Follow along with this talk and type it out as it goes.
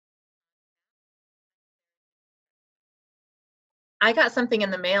I got something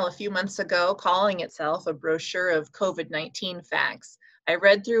in the mail a few months ago calling itself a brochure of COVID-19 facts. I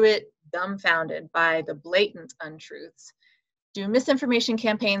read through it dumbfounded by the blatant untruths. Do misinformation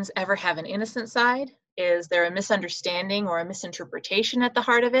campaigns ever have an innocent side? Is there a misunderstanding or a misinterpretation at the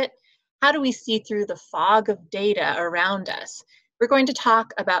heart of it? How do we see through the fog of data around us? We're going to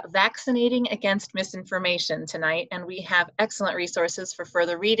talk about vaccinating against misinformation tonight, and we have excellent resources for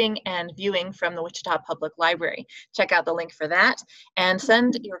further reading and viewing from the Wichita Public Library. Check out the link for that and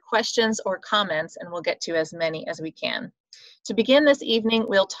send your questions or comments, and we'll get to as many as we can. To begin this evening,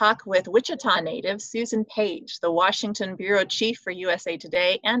 we'll talk with Wichita native Susan Page, the Washington Bureau Chief for USA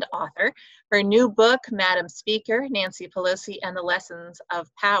Today and author. Her new book, Madam Speaker, Nancy Pelosi and the Lessons of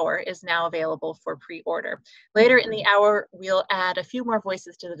Power, is now available for pre-order. Later in the hour, we'll add a few more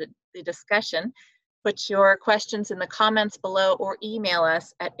voices to the discussion. Put your questions in the comments below or email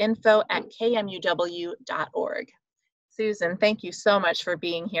us at info@kmuw.org. Susan, thank you so much for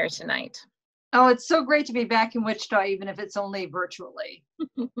being here tonight. Oh, it's so great to be back in Wichita, even if it's only virtually.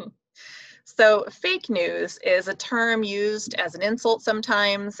 So fake news is a term used as an insult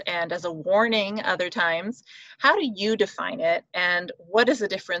sometimes and as a warning other times. How do you define it, and what is the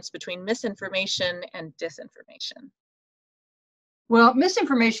difference between misinformation and disinformation? Well,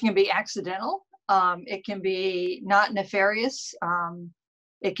 misinformation can be accidental. It can be not nefarious.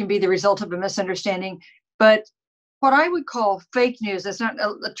 It can be the result of a misunderstanding. But what I would call fake news, that's not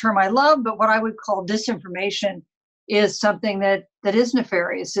a term I love, but what I would call disinformation is something that is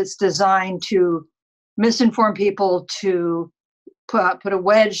nefarious. It's designed to misinform people, to put a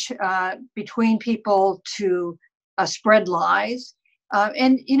wedge between people, to spread lies.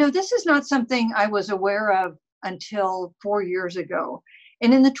 And, you know, this is not something I was aware of until 4 years ago.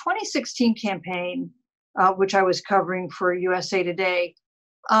 And in the 2016 campaign, which I was covering for USA Today,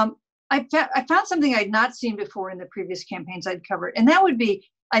 I found something I'd not seen before in the previous campaigns I'd covered. And that would be,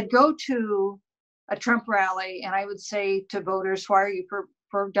 I'd go to a Trump rally and I would say to voters, why are you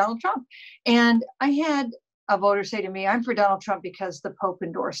for Donald Trump? And I had a voter say to me, I'm for Donald Trump because the Pope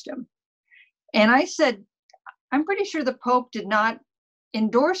endorsed him. And I said, I'm pretty sure the Pope did not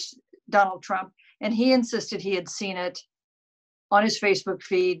endorse Donald Trump. And he insisted he had seen it on his Facebook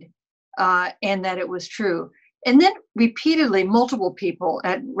feed and that it was true. And then repeatedly, multiple people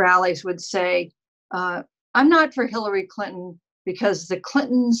at rallies would say, I'm not for Hillary Clinton because the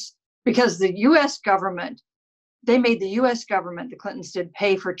US government, they made the US government, the Clintons did,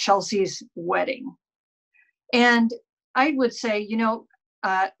 pay for Chelsea's wedding. And I would say, you know,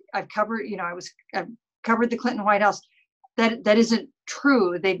 I've covered the Clinton White House. That isn't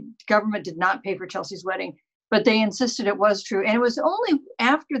true. Government did not pay for Chelsea's wedding, but they insisted it was true. And it was only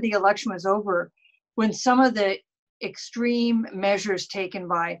after the election was over when some of the extreme measures taken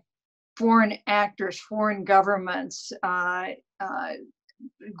by foreign actors, foreign governments,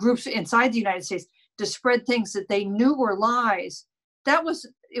 groups inside the United States to spread things that they knew were lies,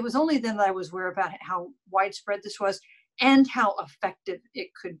 it was only then that I was aware about how widespread this was and how effective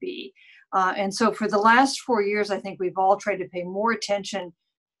it could be. And so for the last 4 years, I think we've all tried to pay more attention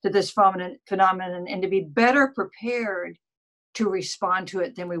to this phenomenon and to be better prepared to respond to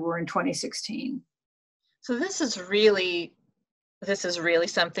it than we were in 2016. So this is really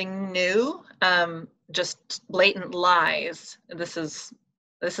something new. Just blatant lies. This is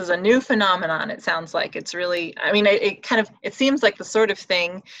a new phenomenon. It sounds like it's really. I mean, it seems like the sort of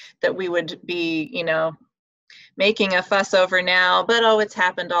thing that we would be, you know, making a fuss over now. But it's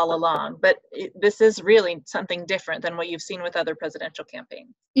happened all along. But this is really something different than what you've seen with other presidential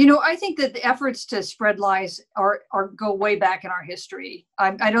campaigns. You know, I think that the efforts to spread lies go way back in our history.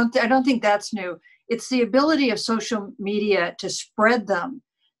 I don't think that's new. It's the ability of social media to spread them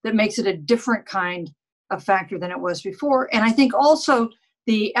that makes it a different kind of factor than it was before. And I think also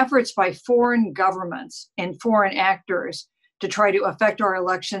the efforts by foreign governments and foreign actors to try to affect our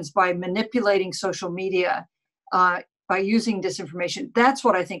elections by manipulating social media, by using disinformation, that's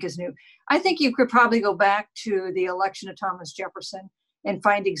what I think is new. I think you could probably go back to the election of Thomas Jefferson and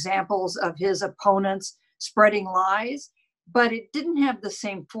find examples of his opponents spreading lies. But it didn't have the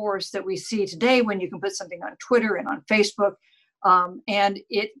same force that we see today when you can put something on Twitter and on Facebook, and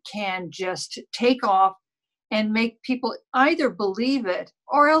it can just take off and make people either believe it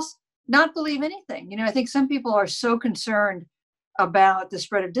or else not believe anything. You know, I think some people are so concerned about the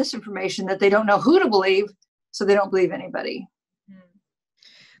spread of disinformation that they don't know who to believe, so they don't believe anybody.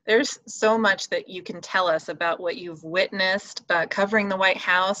 There's so much that you can tell us about what you've witnessed covering the White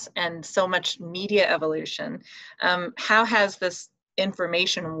House and so much media evolution. How has this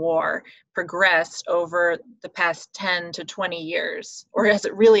information war progressed over the past 10 to 20 years? Or has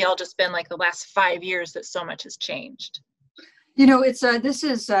it really all just been like the last 5 years that so much has changed? You know, it's this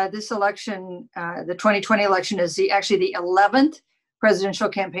election, the 2020 election is actually the 11th presidential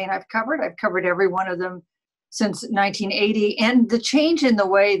campaign I've covered. I've covered every one of them since 1980, and the change in the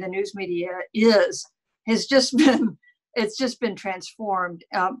way the news media has just been transformed.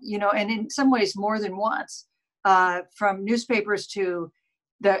 You know, and in some ways more than once, from newspapers to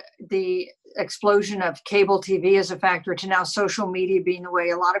the explosion of cable TV as a factor to now social media being the way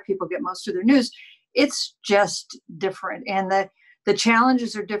a lot of people get most of their news. It's just different, and the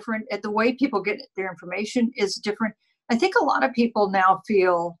challenges are different, and the way people get their information is different. I think a lot of people now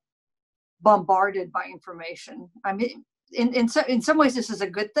feel bombarded by information. I mean, in some ways, this is a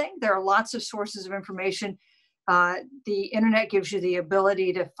good thing. There are lots of sources of information. The internet gives you the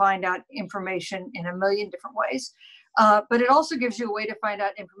ability to find out information in a million different ways, but it also gives you a way to find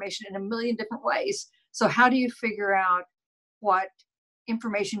out information in a million different ways. So how do you figure out what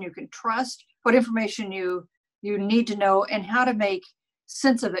information you can trust, what information you need to know, and how to make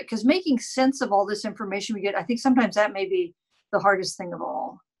sense of it? Because making sense of all this information we get, I think sometimes that may be the hardest thing of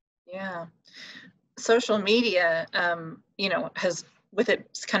all. Yeah. Social media, you know, has, with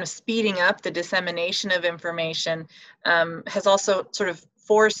it kind of speeding up the dissemination of information, has also sort of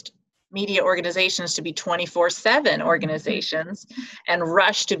forced media organizations to be 24/7 organizations and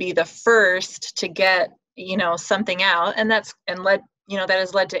rush to be the first to get, you know, something out, and that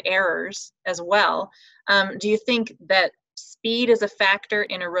has led to errors as well. Do you think that speed is a factor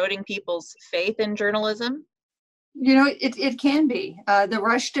in eroding people's faith in journalism? You know, it can be. The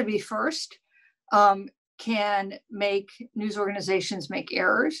rush to be first can make news organizations make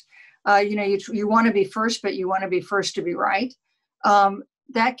errors. You know, you want to be first, but you want to be first to be right.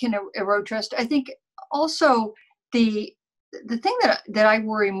 That can erode trust. I think also the thing that I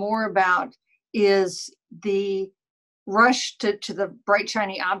worry more about is the rush to the bright,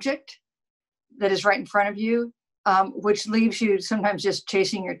 shiny object that is right in front of you, which leaves you sometimes just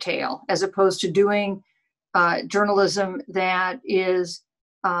chasing your tail, as opposed to doing journalism that is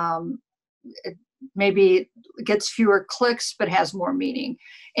maybe gets fewer clicks but has more meaning.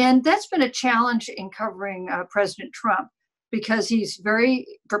 And that's been a challenge in covering President Trump, because he's very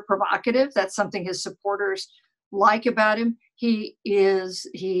provocative. That's something his supporters like about him. He uses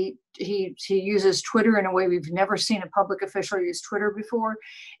Twitter in a way we've never seen a public official use Twitter before.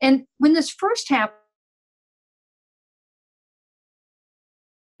 And when this first happened,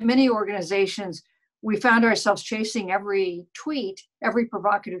 many organizations, we found ourselves chasing every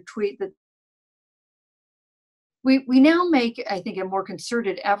provocative tweet that we now make, I think, a more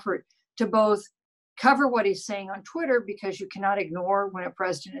concerted effort to both cover what he's saying on Twitter, because you cannot ignore when a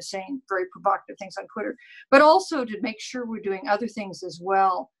president is saying very provocative things on Twitter, but also to make sure we're doing other things as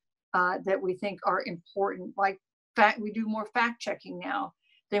well that we think are important. Like we do more fact checking now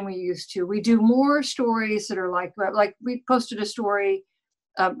than we used to. We do more stories that are like we posted a story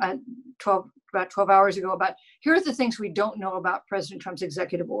about 12 hours ago about, here are the things we don't know about President Trump's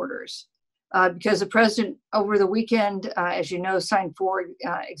executive orders. Because the president over the weekend, as you know, signed 4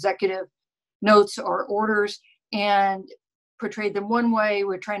 executive notes or orders and portrayed them one way.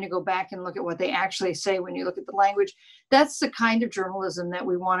 We're trying to go back and look at what they actually say when you look at the language. That's the kind of journalism that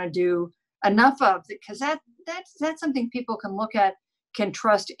we want to do enough of, because that's something people can look at, can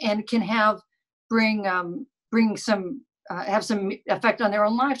trust, and can have some effect on their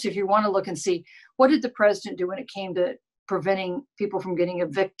own lives. If you want to look and see, what did the president do when it came to preventing people from getting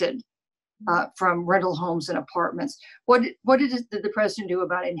evicted from rental homes and apartments? What did the president do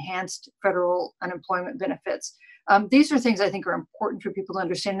about enhanced federal unemployment benefits? These are things I think are important for people to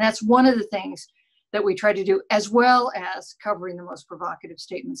understand. And that's one of the things that we try to do, as well as covering the most provocative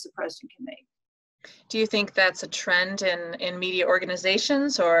statements the president can make. Do you think that's a trend in media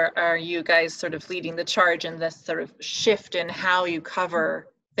organizations, or are you guys sort of leading the charge in this sort of shift in how you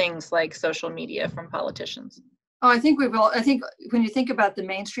cover things like social media from politicians? Oh, I think when you think about the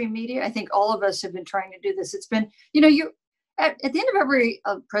mainstream media, I think all of us have been trying to do this. It's been, you know, at the end of every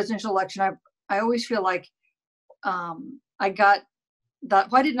presidential election, I always feel like I got that.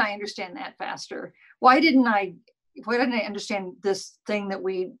 Why didn't I understand that faster? Why didn't I understand this thing that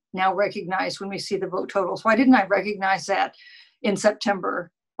we now recognize when we see the vote totals? Why didn't I recognize that in September?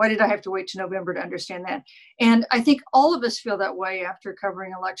 Why did I have to wait to November to understand that? And I think all of us feel that way after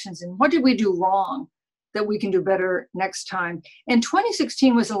covering elections. And what did we do wrong that we can do better next time? And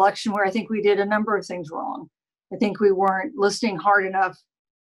 2016 was an election where I think we did a number of things wrong. I think we weren't listening hard enough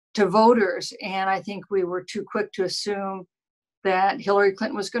to voters. And I think we were too quick to assume that Hillary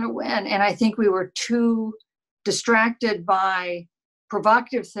Clinton was going to win. And I think we were too distracted by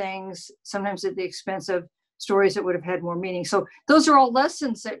provocative things, sometimes at the expense of stories that would have had more meaning. So those are all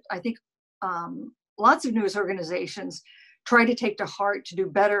lessons that I think lots of news organizations try to take to heart to do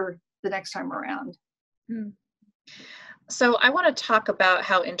better the next time around. So I want to talk about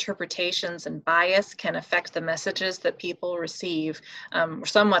how interpretations and bias can affect the messages that people receive. We're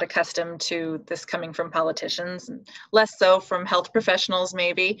somewhat accustomed to this coming from politicians, and less so from health professionals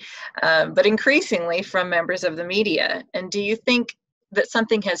maybe, but increasingly from members of the media. And do you think that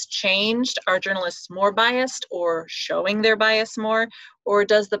something has changed? Are journalists more biased or showing their bias more? Or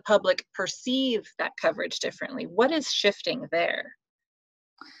does the public perceive that coverage differently? What is shifting there?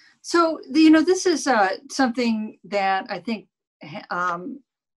 So, this is something that I think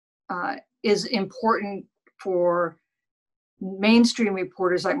is important for mainstream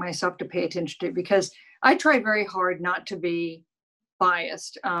reporters like myself to pay attention to, because I try very hard not to be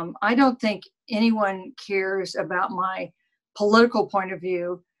biased. I don't think anyone cares about my political point of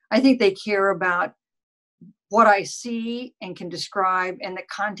view. I think they care about what I see and can describe and the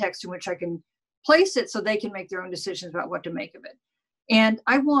context in which I can place it so they can make their own decisions about what to make of it. And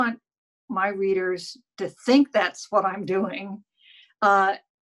I want my readers to think that's what I'm doing. But,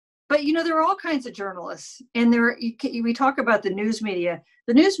 there are all kinds of journalists, and we talk about the news media.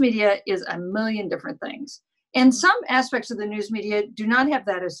 The news media is a million different things. And some aspects of the news media do not have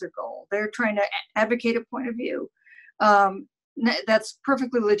that as their goal. They're trying to advocate a point of view. That's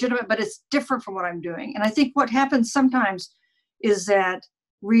perfectly legitimate, but it's different from what I'm doing. And I think what happens sometimes is that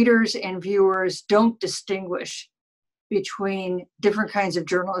readers and viewers don't distinguish between different kinds of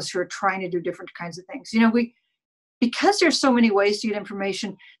journalists who are trying to do different kinds of things. Because there's so many ways to get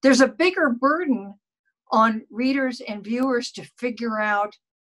information, there's a bigger burden on readers and viewers to figure out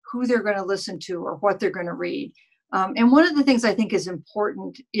who they're going to listen to or what they're going to read. And one of the things I think is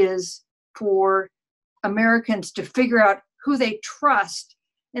important is for Americans to figure out who they trust,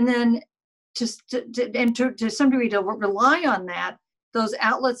 and then to some degree to rely on those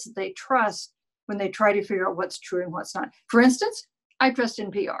outlets that they trust when they try to figure out what's true and what's not. For instance, I trust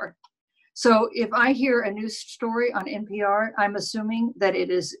NPR. So if I hear a news story on NPR, I'm assuming that it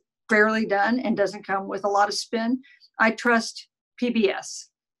is fairly done and doesn't come with a lot of spin. I trust PBS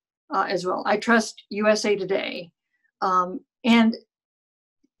as well. I trust USA Today. And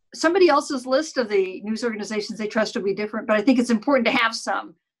somebody else's list of the news organizations they trust will be different, but I think it's important to have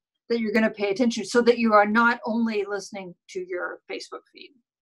some that you're going to pay attention to so that you are not only listening to your Facebook feed.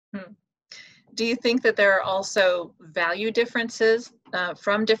 Do you think that there are also value differences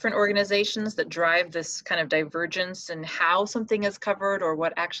from different organizations that drive this kind of divergence in how something is covered or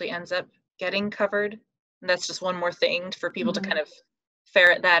what actually ends up getting covered? And that's just one more thing for people to kind of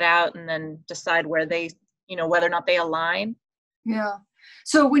ferret that out and then decide where they, whether or not they align. Yeah.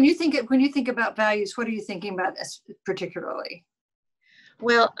 So when you think about values, what are you thinking about particularly?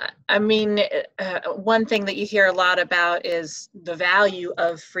 Well, I mean, one thing that you hear a lot about is the value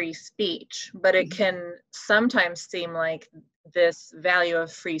of free speech, but it can sometimes seem like this value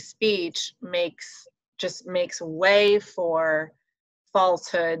of free speech makes way for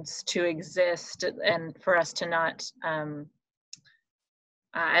falsehoods to exist and for us to not,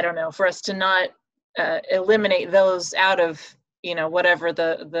 eliminate those out of, whatever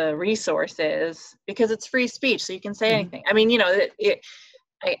the resource is, because it's free speech, so you can say anything. I mean,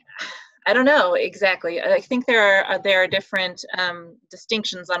 I don't know exactly. I think there are different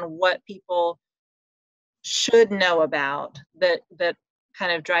distinctions on what people should know about that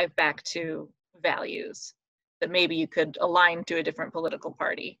kind of drive back to values that maybe you could align to a different political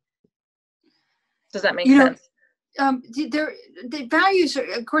party. Does that make sense? The values are,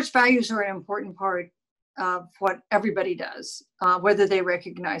 of course, values are an important part of what everybody does, whether they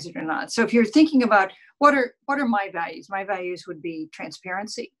recognize it or not. So if you're thinking about what are my values would be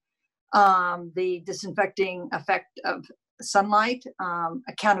transparency, the disinfecting effect of sunlight,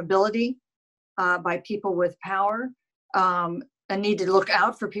 accountability by people with power, a need to look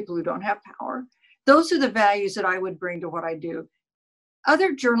out for people who don't have power. Those are the values that I would bring to what I do.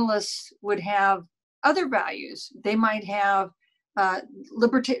 Other journalists would have other values. They might have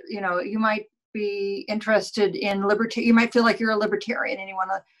liberty. You might be interested in liberty. You might feel like you're a libertarian and you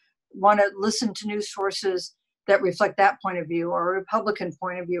want to listen to news sources that reflect that point of view, or a Republican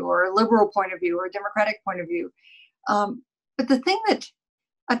point of view, or a liberal point of view, or a Democratic point of view. But the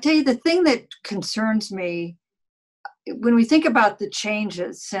thing that concerns me when we think about the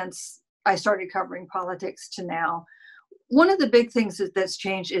changes since I started covering politics to now, one of the big things that's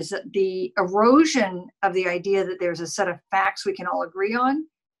changed is that the erosion of the idea that there's a set of facts we can all agree on,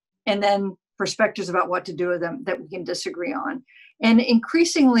 and then perspectives about what to do with them that we can disagree on. And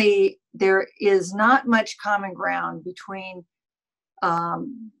increasingly, there is not much common ground between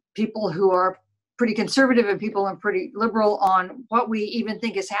people who are pretty conservative and people who are pretty liberal on what we even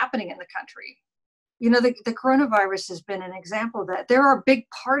think is happening in the country. the coronavirus has been an example of that. There are big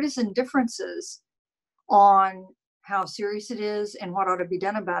partisan differences on how serious it is and what ought to be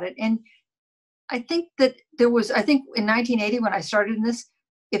done about it. And I think that in 1980, when I started in this,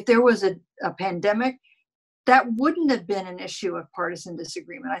 if there was a pandemic, that wouldn't have been an issue of partisan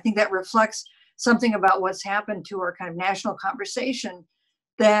disagreement. I think that reflects something about what's happened to our kind of national conversation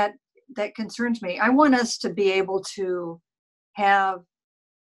that concerns me. I want us to be able to have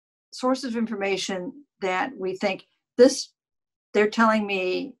sources of information that we think they're telling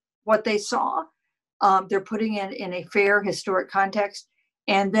me what they saw. They're putting it in a fair historic context.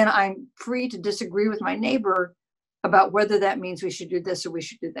 And then I'm free to disagree with my neighbor about whether that means we should do this or we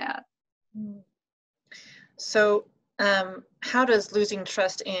should do that. So how does losing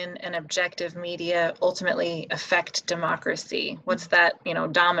trust in an objective media ultimately affect democracy? What's that,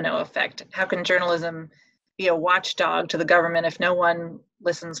 domino effect? How can journalism be a watchdog to the government if no one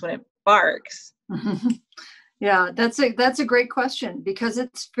listens when it barks? Yeah, that's a great question, because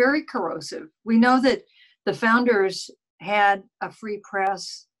it's very corrosive. We know that the founders had a free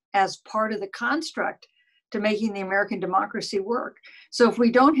press as part of the construct to making the American democracy work. So if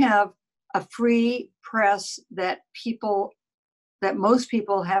we don't have a free press that most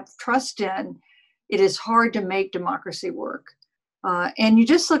people have trust in, it is hard to make democracy work. And you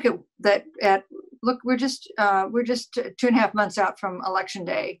just look at that. We're just 2.5 months out from Election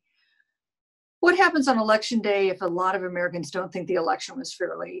Day. What happens on Election Day if a lot of Americans don't think the election was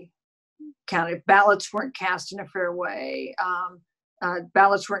fairly counted? If ballots weren't cast in a fair way,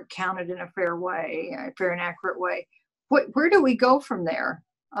 ballots weren't counted in a fair way, a fair and accurate way. Where do we go from there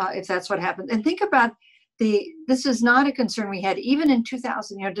if that's what happens? And think about this is not a concern we had even in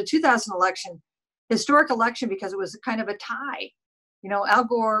 2000. The 2000 election, historic election, because it was kind of a tie. Al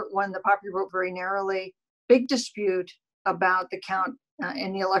Gore won the popular vote very narrowly. Big dispute about the count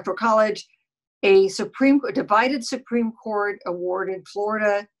in the Electoral College. A divided Supreme Court awarded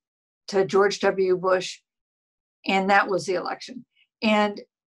Florida to George W. Bush, and that was the election. And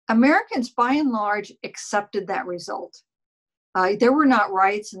Americans, by and large, accepted that result. There were not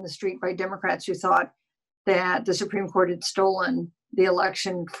riots in the street by Democrats who thought that the Supreme Court had stolen the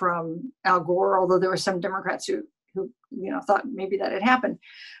election from Al Gore, although there were some Democrats who thought maybe that had happened.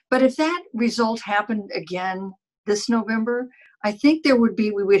 But if that result happened again this November, I think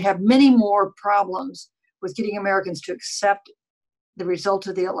we would have many more problems with getting Americans to accept the result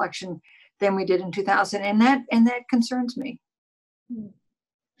of the election than we did in 2000, and that concerns me.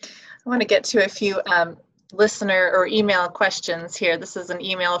 I want to get to a few listener or email questions here. This is an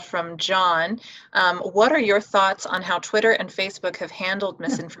email from John. What are your thoughts on how Twitter and Facebook have handled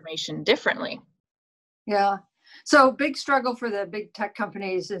misinformation differently? Yeah, so big struggle for the big tech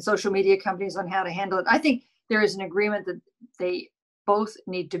companies and social media companies on how to handle it. I think there is an agreement that they both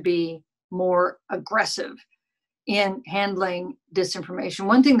need to be more aggressive in handling disinformation.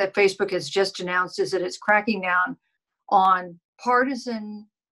 One thing that Facebook has just announced is that it's cracking down on partisan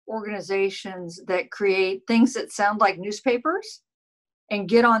organizations that create things that sound like newspapers and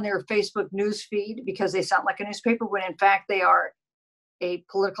get on their Facebook news feed because they sound like a newspaper when in fact they are a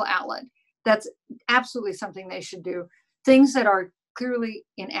political outlet. That's absolutely something they should do. Things that are clearly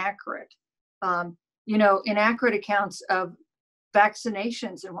inaccurate. Inaccurate accounts of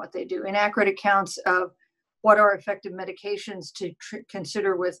vaccinations and what they do, inaccurate accounts of what are effective medications to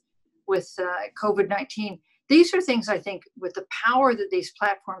consider with COVID-19. These are things I think with the power that these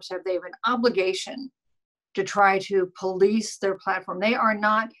platforms have, they have an obligation to try to police their platform. They are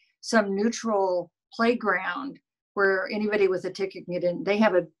not some neutral playground where anybody with a ticket can get in. They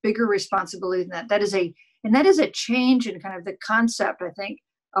have a bigger responsibility than that. That is a change in kind of the concept, I think,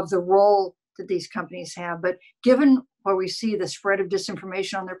 of the role that these companies have. But given what we see, the spread of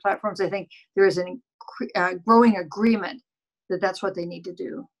disinformation on their platforms, I think there is a growing agreement that that's what they need to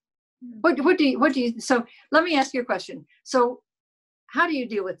do. What do you, so let me ask you a question. So how do you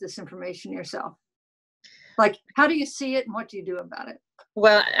deal with disinformation yourself? Like, how do you see it and what do you do about it?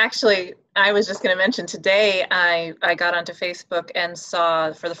 Well, actually, I was just going to mention today, I got onto Facebook and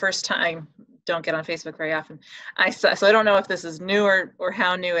saw for the first time, don't get on Facebook very often. So I don't know if this is new or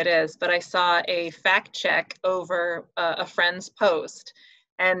how new it is, but I saw a fact check over a friend's post,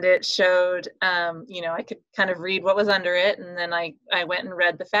 and it showed, I could kind of read what was under it, and then I went and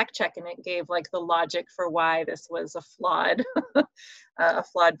read the fact check, and it gave like the logic for why this was a flawed, a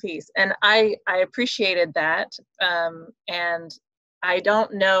flawed piece, and I appreciated that, and I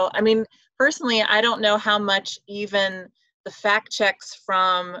don't know. I mean, personally, I don't know how much even the fact checks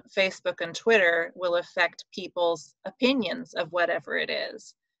from Facebook and Twitter will affect people's opinions of whatever it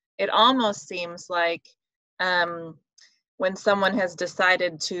is. It almost seems like when someone has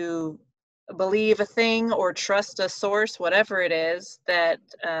decided to believe a thing or trust a source, whatever it is, that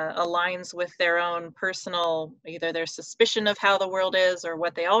aligns with their own personal, either their suspicion of how the world is or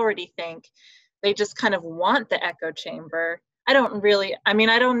what they already think. They just kind of want the echo chamber. I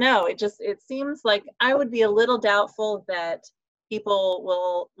don't know. It seems like I would be a little doubtful that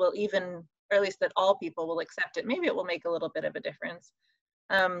people will even, or at least that all people will accept it. Maybe it will make a little bit of a difference.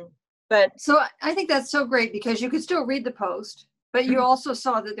 But so I think that's so great, because you could still read the post, but you also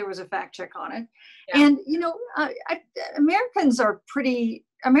saw that there was a fact check on it. Yeah. And Americans are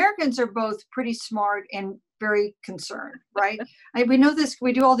both pretty smart and very concerned, right? We know this.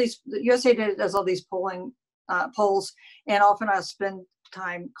 We do all these. USA does all these polls, and often I spend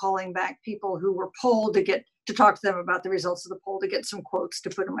time calling back people who were polled to talk to them about the results of the poll, to get some quotes to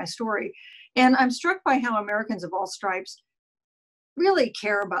put in my story. And I'm struck by how Americans of all stripes really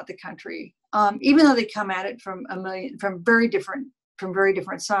care about the country, even though they come at it from very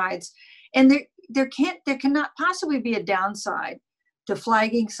different sides. And there cannot possibly be a downside to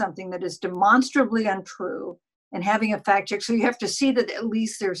flagging something that is demonstrably untrue and having a fact check. So you have to see that at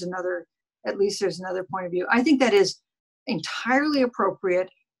least there's another point of view. I think that is entirely appropriate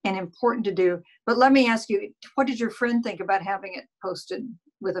and important to do. But let me ask you, what did your friend think about having it posted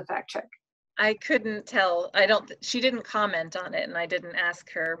with a fact check? I couldn't tell. She didn't comment on it, and I didn't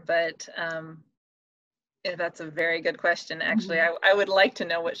ask her, but yeah, that's a very good question. Actually, I would like to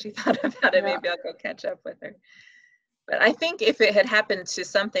know what she thought about it. Yeah. Maybe I'll go catch up with her. But I think if it had happened to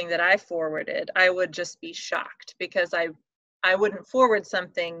something that I forwarded, I would just be shocked, because I wouldn't forward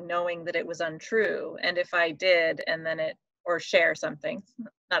something knowing that it was untrue. And if I did, and then or share something,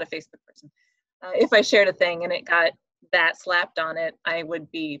 not a Facebook person, if I shared a thing and it got that slapped on it, I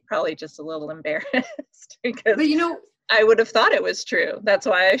would be probably just a little embarrassed, because I would have thought it was true. That's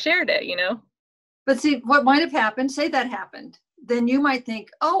why I shared it, But see, what might have happened, say that happened, then you might think,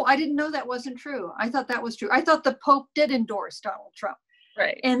 oh, I didn't know that wasn't true. I thought that was true. I thought the Pope did endorse Donald Trump.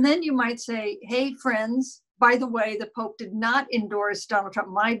 Right. And then you might say, hey, friends, by the way, the Pope did not endorse Donald Trump.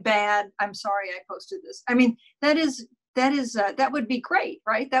 My bad. I'm sorry I posted this. I mean, that would be great,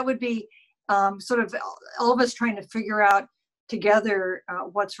 right? That would be sort of all of us trying to figure out together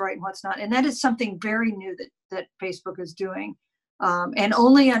what's right and what's not. And that is something very new that Facebook is doing. And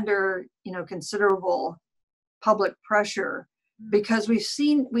only under, considerable public pressure, because we've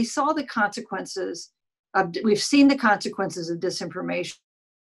seen the consequences of disinformation.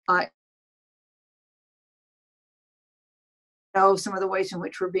 Know some of the ways in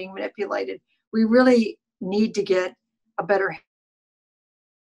which we're being manipulated. We really need to get a better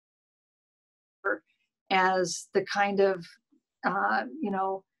as the kind of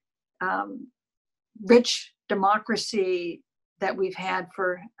rich democracy that we've had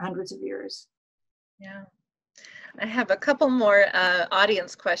for hundreds of years. Yeah. I have a couple more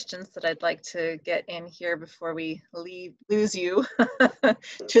audience questions that I'd like to get in here before we lose you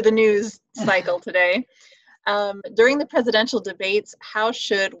to the news cycle today. During the presidential debates, how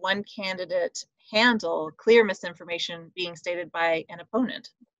should one candidate handle clear misinformation being stated by an opponent?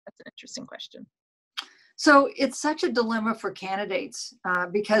 That's an interesting question. So it's such a dilemma for candidates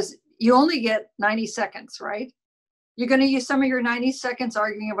because you only get 90 seconds, right? You're going to use some of your 90 seconds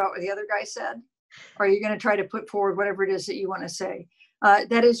arguing about what the other guy said, or you're going to try to put forward whatever it is that you want to say.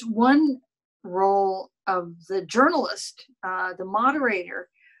 That is one role of the journalist, the moderator.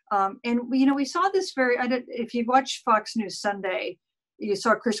 And we saw this if you watch Fox News Sunday, you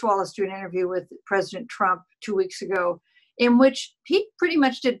saw Chris Wallace do an interview with President Trump 2 weeks ago, in which he pretty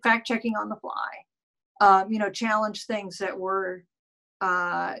much did fact checking on the fly, challenged things that were,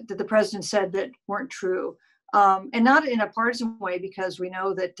 that the president said that weren't true. And not in a partisan way, because we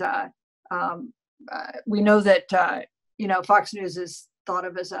know that Fox News is thought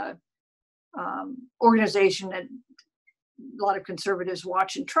of as a organization that a lot of conservatives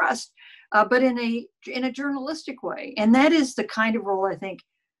watch and trust, but in a journalistic way. And that is the kind of role I think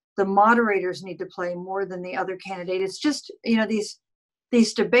the moderators need to play more than the other candidate. It's just,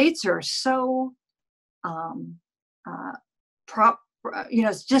 these debates are so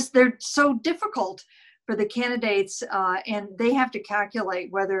it's just, they're so difficult for the candidates, and they have to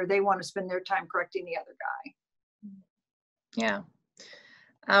calculate whether they want to spend their time correcting the other guy. Yeah.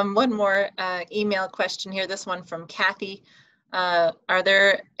 One more email question here, this one from Kathy. Are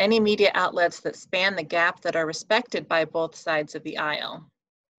there any media outlets that span the gap that are respected by both sides of the aisle?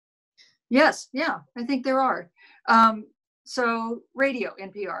 Yes, yeah, I think there are. So radio,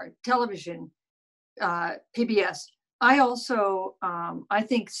 NPR, television, PBS. I also, I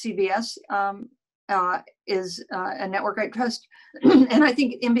think CBS is a network I trust. And I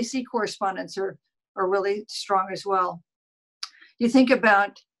think NBC correspondents are really strong as well. You think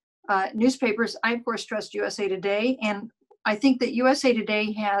about newspapers, I of course trust USA Today, and I think that USA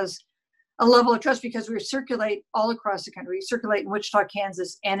Today has a level of trust because we circulate all across the country. We circulate in Wichita,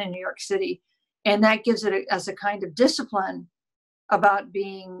 Kansas, and in New York City, and that gives it as a kind of discipline about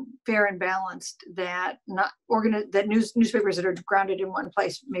being fair and balanced that newspapers that are grounded in one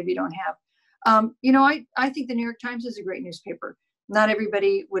place maybe don't have. I think the New York Times is a great newspaper. Not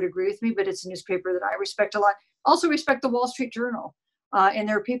everybody would agree with me, but it's a newspaper that I respect a lot. Also respect the Wall Street Journal. And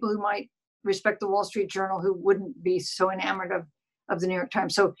there are people who might respect the Wall Street Journal who wouldn't be so enamored of the New York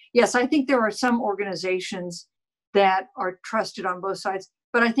Times. So yes, I think there are some organizations that are trusted on both sides,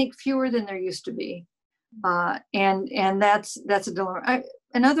 but I think fewer than there used to be. And that's a dilemma.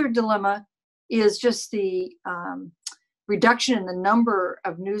 Another dilemma is just the reduction in the number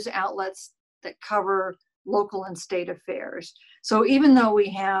of news outlets that cover local and state affairs. So even though we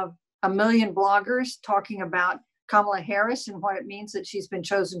have 1 million bloggers talking about Kamala Harris and what it means that she's been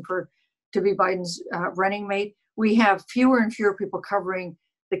chosen to be Biden's running mate, we have fewer and fewer people covering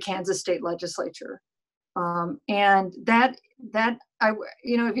the Kansas state legislature. And if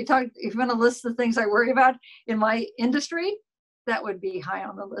you want to list the things I worry about in my industry, that would be high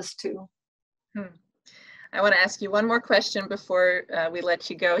on the list too. I want to ask you one more question before we let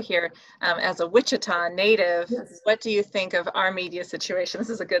you go here. As a Wichita native, yes, what do you think of our media situation? This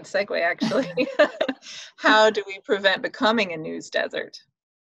is a good segue, actually. How do we prevent becoming a news desert?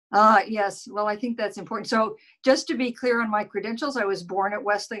 Yes, well, I think that's important. So just to be clear on my credentials, I was born at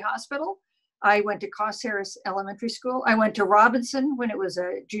Wesley Hospital. I went to Coss Harris Elementary School. I went to Robinson when it was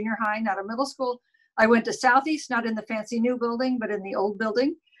a junior high, not a middle school. I went to Southeast, not in the fancy new building, but in the old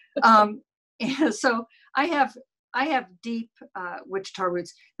building. And so I have deep Wichita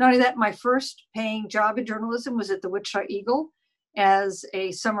roots. Not only that, my first paying job in journalism was at the Wichita Eagle as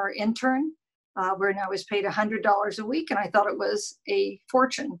a summer intern, where I was paid $100 a week, and I thought it was a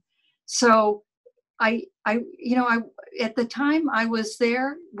fortune. So I at the time I was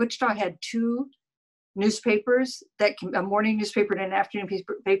there, Wichita had 2 newspapers, a morning newspaper and an afternoon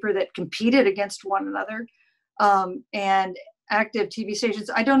paper that competed against one another, and active TV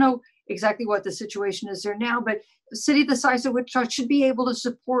stations. I don't know exactly what the situation is there now, but a city the size of Wichita should be able to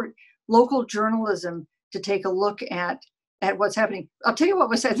support local journalism to take a look at what's happening. I'll tell you what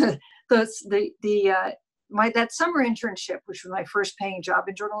was at that summer internship, which was my first paying job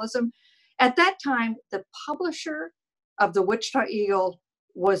in journalism. At that time, the publisher of the Wichita Eagle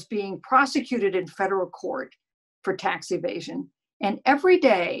was being prosecuted in federal court for tax evasion. And every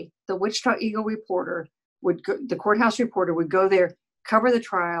day, the Wichita Eagle reporter the courthouse reporter would go there, cover the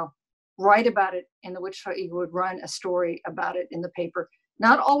trial, write about it, and the Wichita Eagle would run a story about it in the paper.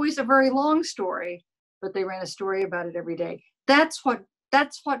 Not always a very long story, but they ran a story about it every day. That's why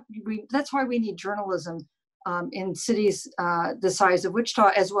we need journalism in cities the size of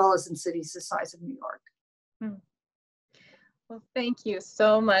Wichita, as well as in cities the size of New York. Well, thank you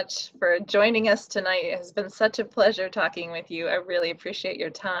so much for joining us tonight. It has been such a pleasure talking with you. I really appreciate your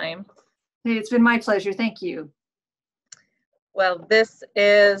time. It's been my pleasure. Thank you. Well, this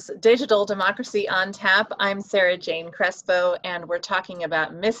is Digital Democracy on Tap. I'm Sarah Jane Crespo, and we're talking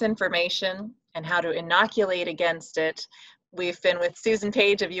about misinformation and how to inoculate against it. We've been with Susan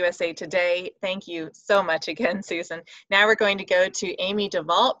Page of USA Today. Thank you so much again, Susan. Now we're going to go to Amy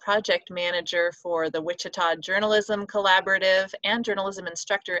DeVault, Project Manager for the Wichita Journalism Collaborative and Journalism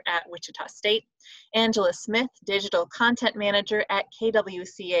Instructor at Wichita State, Angela Smith, Digital Content Manager at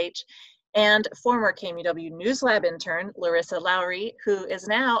KWCH, and former KMUW News Lab intern, LaRissa Lawrie, who is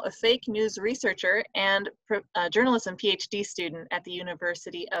now a fake news researcher and a journalism PhD student at the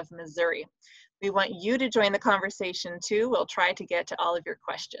University of Missouri. We want you to join the conversation too. We'll try to get to all of your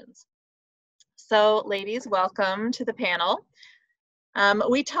questions. So ladies, welcome to the panel.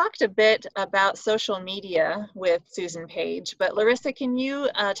 We talked a bit about social media with Susan Page, but LaRissa, can you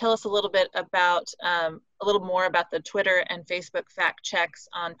tell us a little bit about, a little more about the Twitter and Facebook fact checks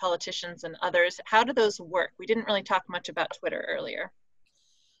on politicians and others? How do those work? We didn't really talk much about Twitter earlier.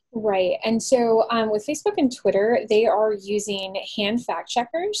 Right. And so with Facebook and Twitter, they are using hand fact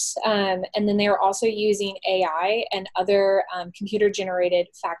checkers, and then they are also using AI and other computer generated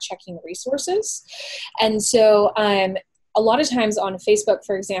fact checking resources. And so a lot of times on Facebook,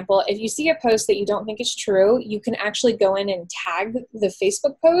 for example, if you see a post that you don't think is true, you can actually go in and tag the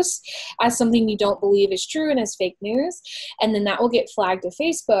Facebook post as something you don't believe is true and as fake news. And then that will get flagged to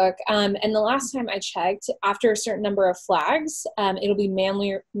Facebook. And the last time I checked, after a certain number of flags, it'll be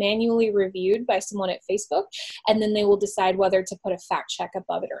manually reviewed by someone at Facebook. And then they will decide whether to put a fact check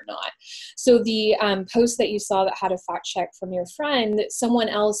above it or not. So the post that you saw that had a fact check from your friend, someone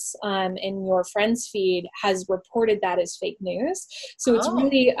else in your friend's feed has reported that as fake news. So it's Oh,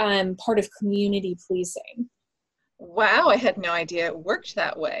 really part of community policing. wow, I had no idea it worked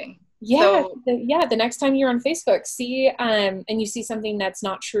that way. Yeah, So, the next time you're on Facebook, see and you see something that's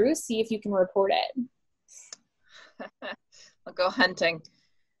not true, see if you can report it. I'll go hunting.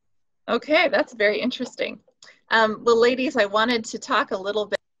 Okay, that's very interesting. Well, ladies, I wanted to talk a little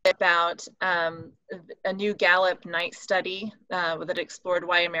bit about a new Gallup night study that explored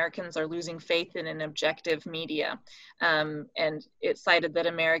why Americans are losing faith in an objective media. And it cited that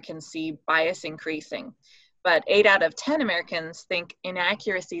Americans see bias increasing. But 8 out of 10 Americans think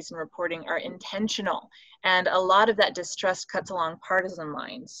inaccuracies in reporting are intentional. And a lot of that distrust cuts along partisan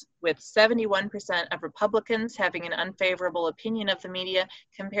lines, with 71% of Republicans having an unfavorable opinion of the media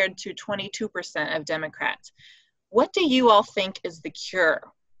compared to 22% of Democrats. What do you all think is the cure?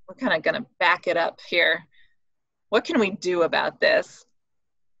 We're kind of going to back it up here. What can we do about this?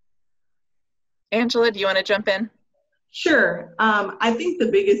 Angela, do you want to jump in? Sure. I think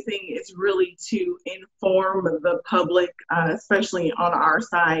the biggest thing is really to inform the public, especially on our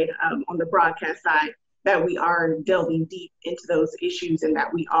side, on the broadcast side, that we are delving deep into those issues and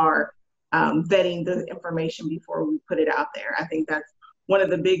that we are vetting the information before we put it out there. I think that's one of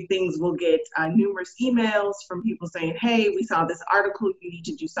the big things. We'll get numerous emails from people saying, hey, we saw this article, you need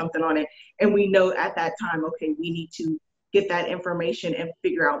to do something on it. And we know at that time, okay, we need to get that information and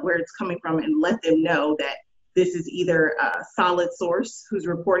figure out where it's coming from and let them know that this is either a solid source who's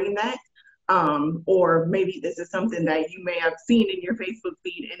reporting that, or maybe this is something that you may have seen in your Facebook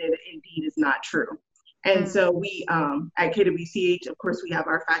feed and it indeed is not true. And so we, at KWCH, of course, we have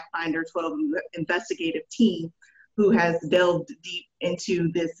our Fact Finder 12 investigative team who has delved deep into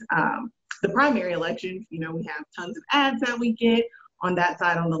this, the primary election. You know, we have tons of ads that we get on that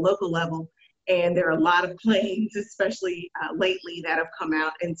side on the local level. And there are a lot of claims, especially lately, that have come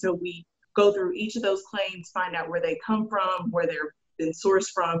out. And so we go through each of those claims, find out where they come from, where they're been sourced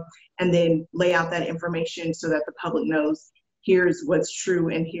from, and then lay out that information so that the public knows here's what's true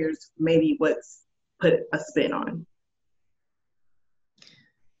and here's maybe what's put a spin on.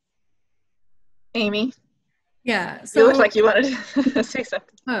 Amy? Yeah. So you look like you wanted to say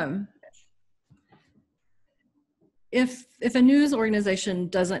something. If a news organization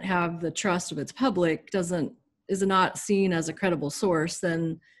doesn't have the trust of its public, is not seen as a credible source,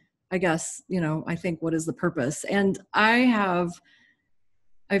 then I guess, I think, what is the purpose? And I've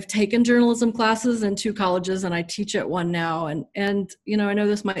taken journalism classes in 2 colleges and I teach at one now. And I know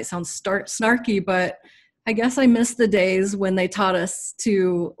this might sound snarky, but I guess I miss the days when they taught us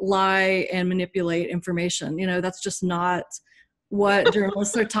to lie and manipulate information. That's just not what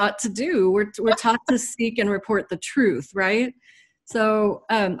journalists are taught to do. We're taught to seek and report the truth, right? So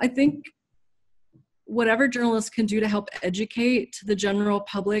I think whatever journalists can do to help educate the general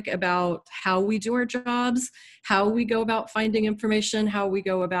public about how we do our jobs, how we go about finding information, how we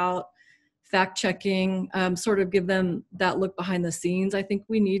go about fact checking, sort of give them that look behind the scenes. I think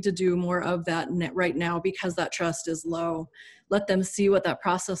we need to do more of that right now because that trust is low. Let them see what that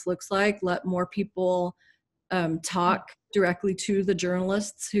process looks like. Let more people talk directly to the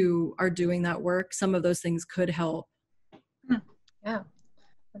journalists who are doing that work. Some of those things could help. Yeah.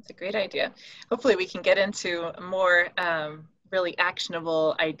 That's a great idea. Hopefully we can get into more really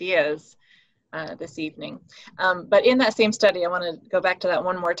actionable ideas this evening. But in that same study, I want to go back to that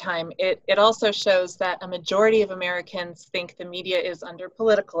one more time. It also shows that a majority of Americans think the media is under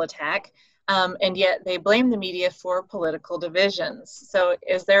political attack, and yet they blame the media for political divisions. So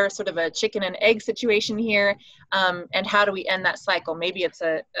is there sort of a chicken and egg situation here? And how do we end that cycle? Maybe it's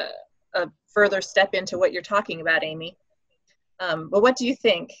a further step into what you're talking about, Amy. But what do you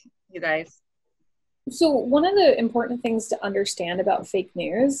think, you guys? So one of the important things to understand about fake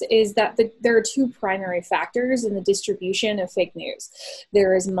news is that there are 2 primary factors in the distribution of fake news.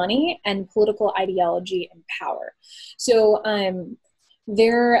 There is money and political ideology and power. So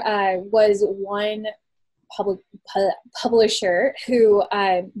there was one publisher who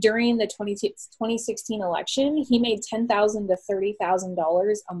during the 2016 election, he made $10,000 to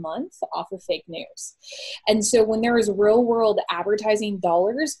 $30,000 a month off of fake news. And so when there is real world advertising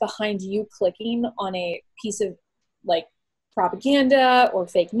dollars behind you clicking on a piece of propaganda or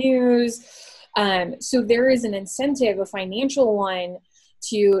fake news, so there is an incentive, a financial one,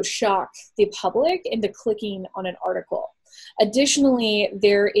 to shock the public into clicking on an article. Additionally,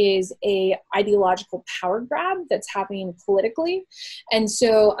 there is a ideological power grab that's happening politically. And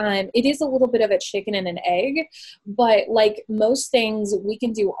so it is a little bit of a chicken and an egg, but like most things, we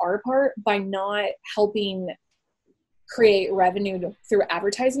can do our part by not helping create revenue through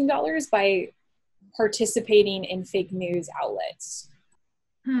advertising dollars by participating in fake news outlets.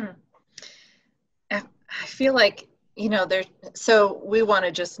 I feel like, so we want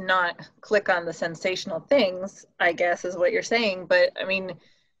to just not click on the sensational things, I guess, is what you're saying. But I mean,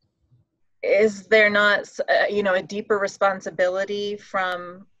 is there not, a deeper responsibility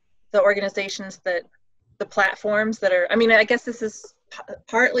from the organizations the platforms that are, I mean, I guess this is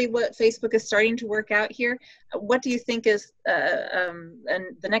partly what Facebook is starting to work out here. What do you think is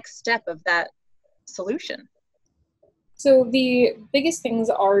and the next step of that solution? So the biggest things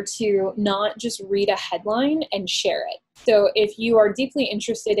are to not just read a headline and share it. So if you are deeply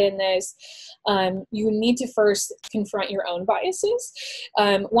interested in this, you need to first confront your own biases.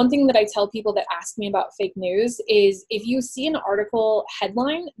 One thing that I tell people that ask me about fake news is if you see an article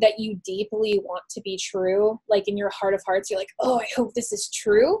headline that you deeply want to be true, like in your heart of hearts, you're like, oh, I hope this is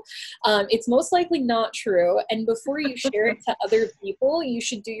true. It's most likely not true. And before you share it to other people, you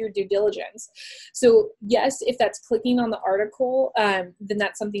should do your due diligence. So yes, if that's clicking on the article, then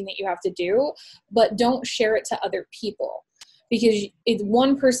that's something that you have to do, but don't share it to other people. Because it's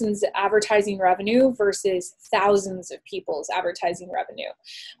one person's advertising revenue versus thousands of people's advertising revenue.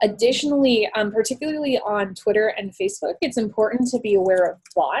 Additionally, particularly on Twitter and Facebook, it's important to be aware of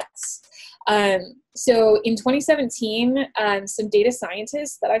bots. So in 2017, some data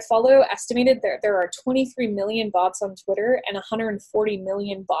scientists that I follow estimated that there are 23 million bots on Twitter and 140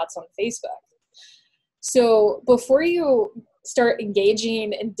 million bots on Facebook. So before you start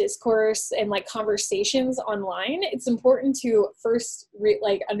engaging in discourse and like conversations online, it's important to first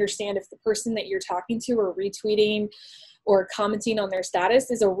understand if the person that you're talking to or retweeting or commenting on their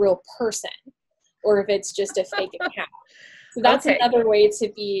status is a real person or if it's just a fake account. So that's another way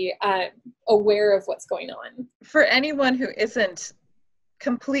to be aware of what's going on. For anyone who isn't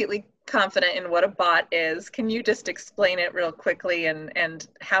completely confident in what a bot is, can you just explain it real quickly and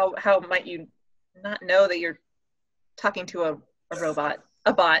how might you not know that you're talking to a robot,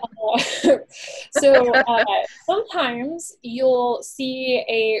 a bot? So sometimes you'll see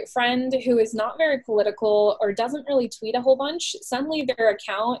a friend who is not very political or doesn't really tweet a whole bunch. Suddenly their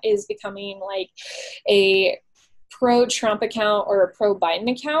account is becoming like a pro-Trump account or a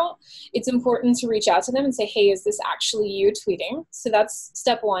pro-Biden account. It's important to reach out to them and say, hey, is this actually you tweeting? So that's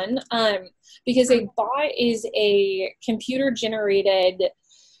step one. Because a bot is a computer-generated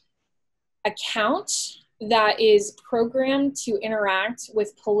account that is programmed to interact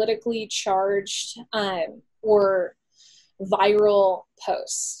with politically charged or viral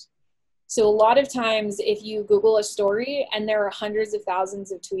posts. So a lot of times if you Google a story and there are hundreds of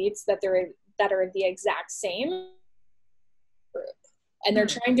thousands of tweets that are the exact same group, and they're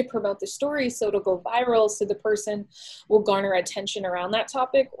trying to promote the story so it'll go viral so the person will garner attention around that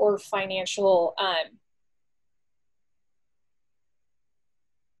topic or financial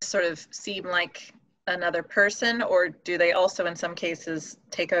sort of seem like another person, or do they also in some cases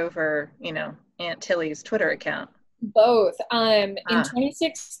take over, Aunt Tilly's Twitter account? Both. In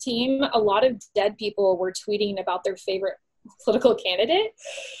 2016, a lot of dead people were tweeting about their favorite political candidate.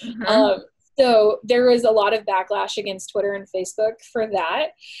 Mm-hmm. So there was a lot of backlash against Twitter and Facebook for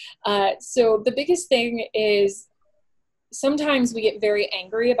that. So the biggest thing is sometimes we get very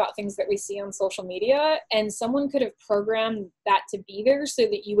angry about things that we see on social media, and someone could have programmed that to be there so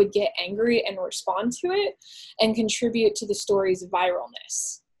that you would get angry and respond to it and contribute to the story's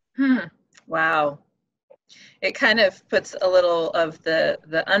viralness. Wow. It kind of puts a little of the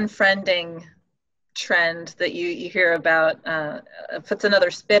unfriending trend that you hear about, puts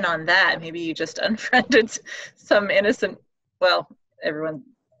another spin on that. Maybe you just unfriended some innocent, well, everyone,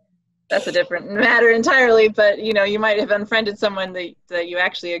 that's a different matter entirely, but you might have unfriended someone that you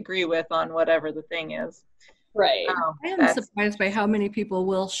actually agree with on whatever the thing is. Right. I am surprised by how many people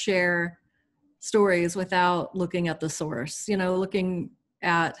will share stories without looking at the source, looking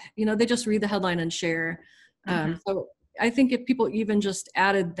at, they just read the headline and share. So I think if people even just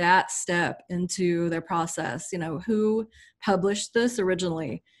added that step into their process, who published this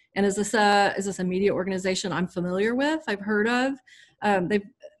originally? And is this a media organization I'm familiar with, I've heard of?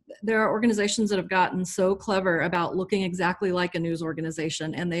 There are organizations that have gotten so clever about looking exactly like a news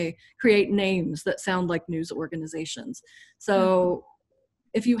organization, and they create names that sound like news organizations. So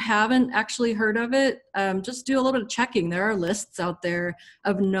if you haven't actually heard of it, just do a little bit of checking. There are lists out there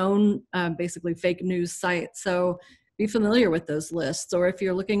of known basically fake news sites. So be familiar with those lists. Or if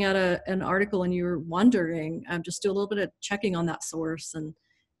you're looking at an article and you're wondering, just do a little bit of checking on that source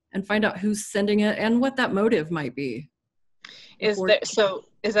and find out who's sending it and what that motive might be. Is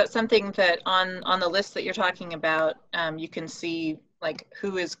that something that on the list that you're talking about, you can see like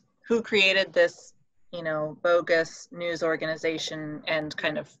who created this, bogus news organization and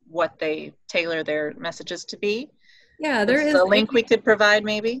kind of what they tailor their messages to be? Yeah, there is a link we could provide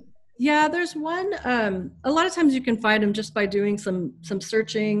maybe. Yeah, there's one. A lot of times you can find them just by doing some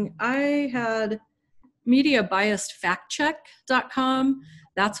searching. I had mediabiasedfactcheck.com.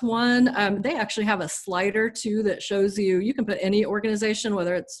 That's one. They actually have a slider too that shows you can put any organization,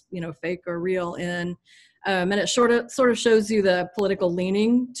 whether it's fake or real, in, and it sort of shows you the political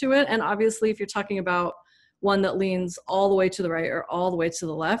leaning to it. And obviously, if you're talking about one that leans all the way to the right or all the way to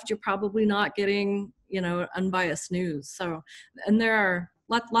the left, you're probably not getting unbiased news. So, and there are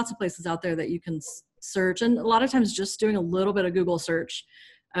lots of places out there that you can search, and a lot of times just doing a little bit of Google search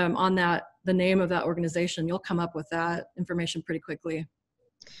on the name of that organization, you'll come up with that information pretty quickly.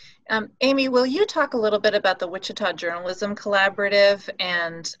 Amy, will you talk a little bit about the Wichita Journalism Collaborative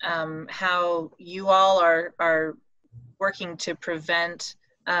and how you all are working to prevent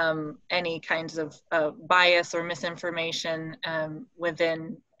any kinds of bias or misinformation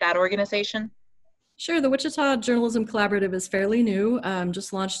within that organization? Sure. The Wichita Journalism Collaborative is fairly new,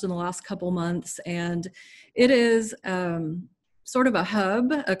 just launched in the last couple months, and it is sort of a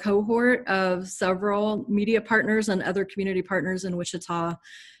hub, a cohort of several media partners and other community partners in Wichita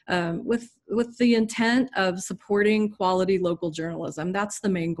with the intent of supporting quality local journalism. That's the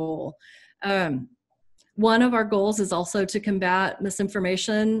main goal. One of our goals is also to combat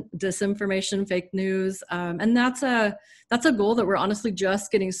misinformation, disinformation, fake news, and that's a goal that we're honestly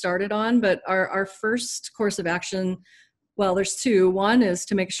just getting started on. But our first course of action, well, there's two. One is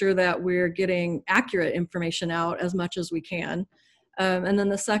to make sure that we're getting accurate information out as much as we can. And then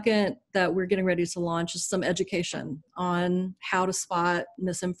the second that we're getting ready to launch is some education on how to spot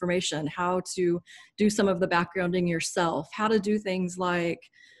misinformation, how to do some of the backgrounding yourself, how to do things like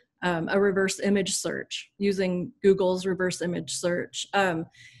a reverse image search using Google's reverse image search.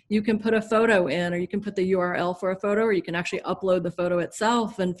 You can put a photo in, or you can put the URL for a photo, or you can actually upload the photo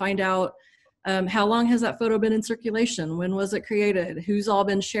itself and find out how long has that photo been in circulation? When was it created? Who's all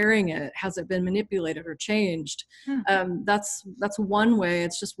been sharing it? Has it been manipulated or changed? That's one way.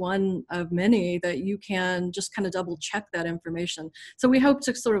 It's just one of many that you can just kind of double check that information. So we hope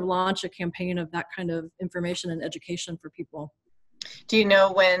to sort of launch a campaign of that kind of information and education for people. Do you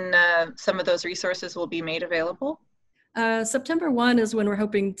know when some of those resources will be made available? September 1 is when we're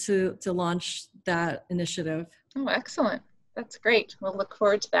hoping to launch that initiative. Oh, excellent. That's great. We'll look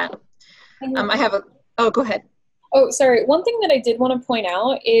forward to that. I have go ahead. Oh, sorry. One thing that I did want to point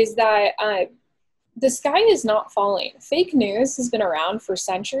out is that the sky is not falling. Fake news has been around for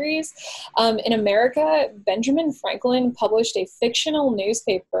centuries. In America, Benjamin Franklin published a fictional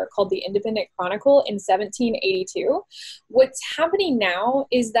newspaper called the Independent Chronicle in 1782. What's happening now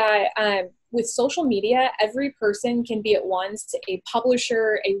is that with social media, every person can be at once a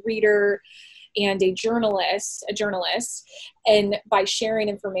publisher, a reader, and a journalist, and by sharing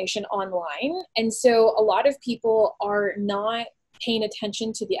information online. And so a lot of people are not paying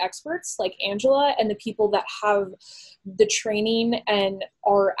attention to the experts like Angela and the people that have the training and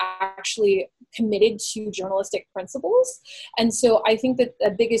are actually committed to journalistic principles. And so I think that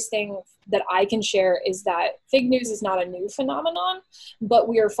the biggest thing that I can share is that fake news is not a new phenomenon, but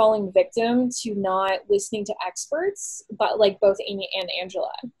we are falling victim to not listening to experts, but like both Amy and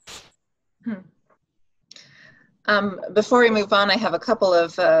Angela. Before we move on, I have a couple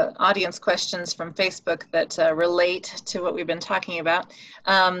of audience questions from Facebook that relate to what we've been talking about.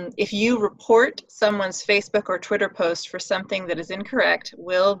 If you report someone's Facebook or Twitter post for something that is incorrect,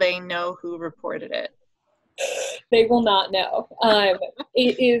 will they know who reported it? They will not know.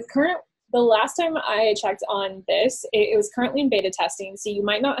 It is the last time I checked on this, it was currently in beta testing. So you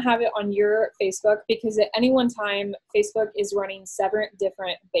might not have it on your Facebook because at any one time, Facebook is running 7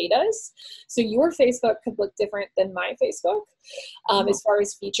 different betas. So your Facebook could look different than my Facebook as far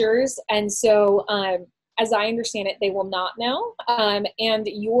as features. And so as I understand it, they will not know. And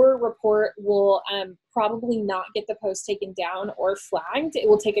your report will probably not get the post taken down or flagged. It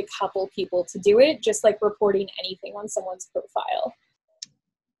will take a couple people to do it, just like reporting anything on someone's profile.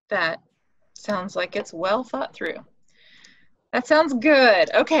 That sounds like it's well thought through. That sounds good.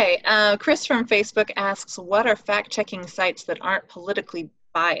 Okay, Chris from Facebook asks, what are fact-checking sites that aren't politically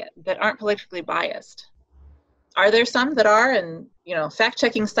biased? Are there some that are, and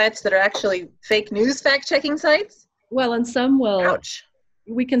fact-checking sites that are actually fake news fact-checking sites? Well, and some will. Ouch.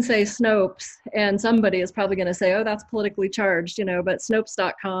 We can say Snopes, and somebody is probably going to say, oh, that's politically charged, but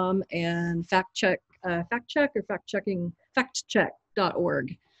Snopes.com and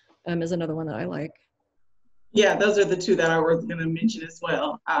factcheck.org is another one that I like. Yeah, those are the two that I was going to mention as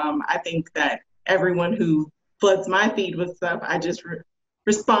well. I think that everyone who floods my feed with stuff, I just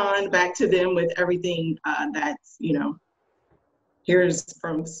respond back to them with everything that's, here's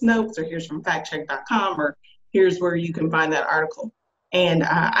from Snopes, or here's from factcheck.com, or here's where you can find that article. And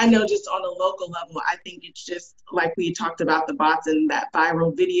I know just on a local level, I think it's just like we talked about the bots and that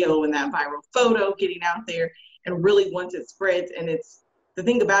viral video and that viral photo getting out there. And really once it spreads, and the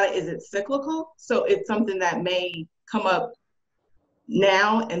thing about it is it's cyclical. So it's something that may come up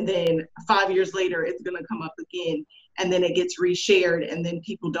now, and then 5 years later, it's going to come up again. And then it gets reshared, and then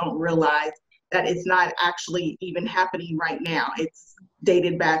people don't realize that it's not actually even happening right now. It's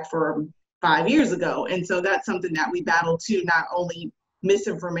dated back from 5 years ago. And so that's something that we battle too, not only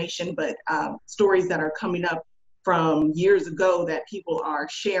misinformation, but stories that are coming up from years ago that people are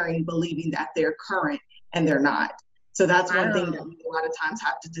sharing, believing that they're current, and they're not. So that's one thing that we a lot of times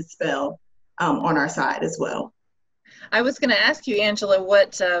have to dispel on our side as well. I was going to ask you, Angela,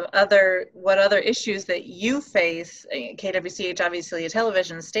 what other issues that you face? KWCH, obviously a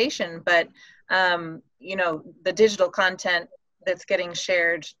television station, but you know, the digital content that's getting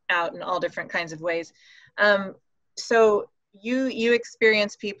shared out in all different kinds of ways. So you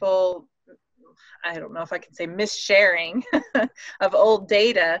experience people, I don't know if I can say missharing of old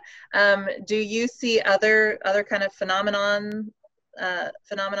data. Do you see other kind of phenomenons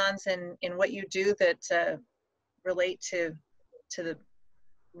in what you do that relate to the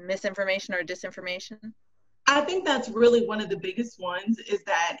misinformation or disinformation? I think that's really one of the biggest ones, is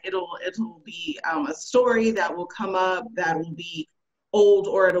that it'll be a story that will come up that will be old,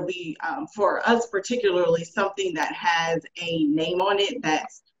 or it'll be for us particularly something that has a name on it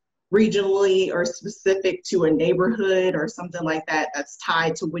that's regionally or specific to a neighborhood or something like that, that's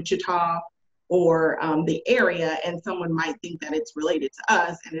tied to Wichita or the area, and someone might think that it's related to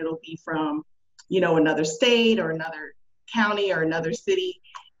us, and it'll be from, you know, another state or another county or another city,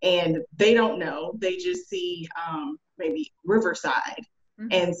 and they don't know. They just see maybe Riverside. Mm-hmm.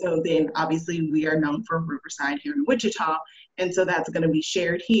 And so then obviously we are known for Riverside here in Wichita, and so that's going to be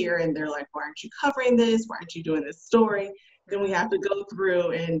shared here, and they're like, why aren't you covering this? Why aren't you doing this story? Then we have to go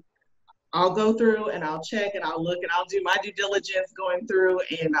through, and I'll go through and I'll check and I'll look and I'll do my due diligence going through,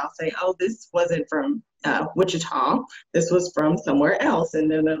 and I'll say, oh, this wasn't from Wichita, this was from somewhere else. And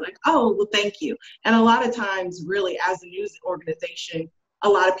then they're like, oh, well, thank you. And a lot of times, really, as a news organization, a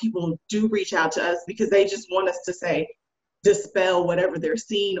lot of people do reach out to us because they just want us to say, dispel whatever they're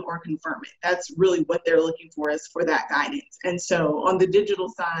seeing or confirm it. That's really what they're looking for, is for that guidance. And so on the digital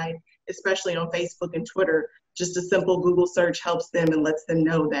side, especially on Facebook and Twitter, just a simple Google search helps them and lets them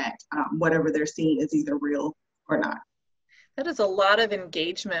know that whatever they're seeing is either real or not. That is a lot of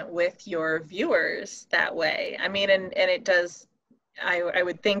engagement with your viewers that way. I mean, and it does, I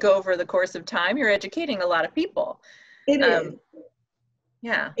would think over the course of time, you're educating a lot of people. It is.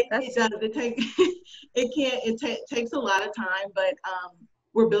 Yeah. It does. It takes a lot of time, but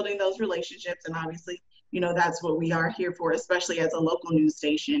we're building those relationships, and obviously, you know, that's what we are here for, especially as a local news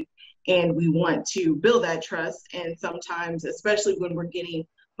station. And we want to build that trust. And sometimes, especially when we're getting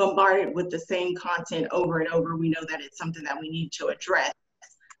bombarded with the same content over and over, we know that it's something that we need to address,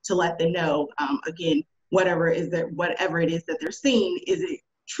 to let them know, again, whatever it is that they're seeing, is it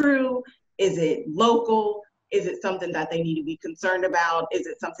true? Is it local? Is it something that they need to be concerned about? Is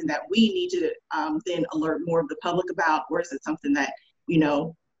it something that we need to then alert more of the public about? Or is it something that, you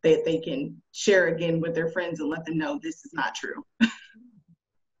know, that they can share again with their friends and let them know this is not true?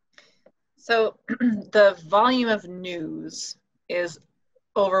 So the volume of news is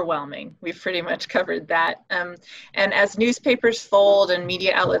overwhelming. We've pretty much covered that. And as newspapers fold and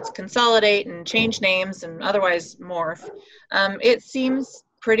media outlets consolidate and change names and otherwise morph, it seems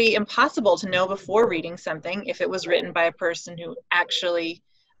pretty impossible to know before reading something if it was written by a person who actually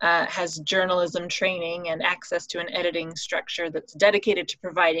has journalism training and access to an editing structure that's dedicated to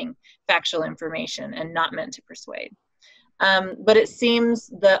providing factual information and not meant to persuade. But it seems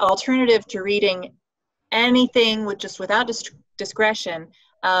the alternative to reading anything without discretion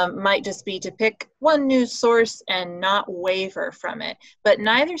might just be to pick one news source and not waver from it. But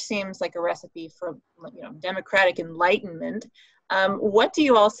neither seems like a recipe for, you know, democratic enlightenment. What do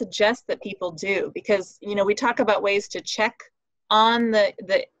you all suggest that people do? Because, you know, we talk about ways to check on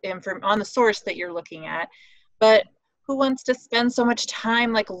the source that you're looking at, but who wants to spend so much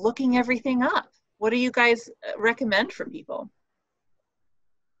time like looking everything up? What do you guys recommend for people?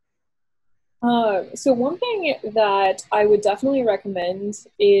 So one thing that I would definitely recommend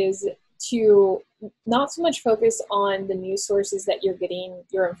is to not so much focus on the news sources that you're getting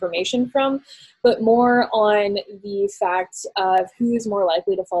your information from, but more on the fact of who is more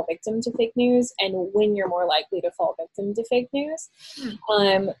likely to fall victim to fake news and when you're more likely to fall victim to fake news.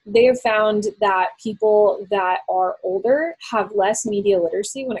 They have found that people that are older have less media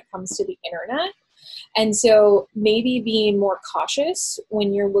literacy when it comes to the internet. And so maybe being more cautious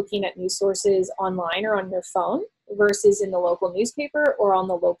when you're looking at news sources online or on your phone versus in the local newspaper or on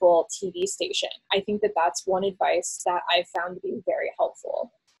the local TV station. I think that that's one advice that I've found to be very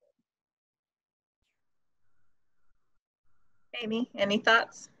helpful. Amy, any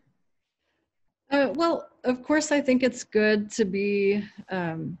thoughts? Well, of course, I think it's good to be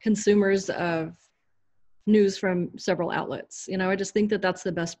consumers of news from several outlets. You know, I just think that that's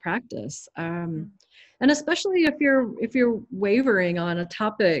the best practice. And especially if you're wavering on a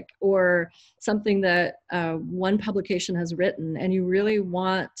topic or something that one publication has written and you really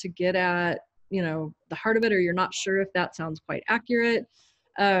want to get at, you know, the heart of it, or you're not sure if that sounds quite accurate,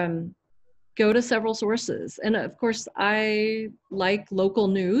 go to several sources. And of course, I like local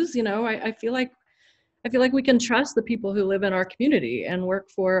news. You know, I feel like we can trust the people who live in our community and work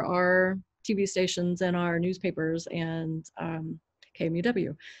for our TV stations and our newspapers and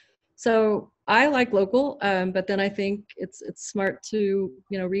KMUW. So I like local, but then I think it's smart to,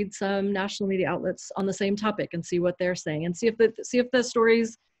 you know, read some national media outlets on the same topic and see what they're saying and see if the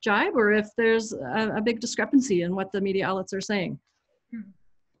stories jibe or if there's a big discrepancy in what the media outlets are saying.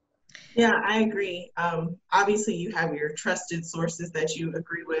 Yeah, I agree. Obviously, you have your trusted sources that you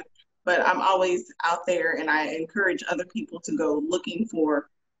agree with, but I'm always out there and I encourage other people to go looking for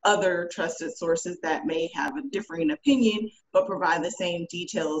other trusted sources that may have a differing opinion, but provide the same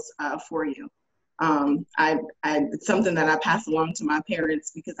details for you. It's something that I pass along to my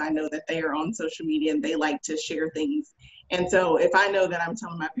parents because I know that they are on social media and they like to share things. And so if I know that I'm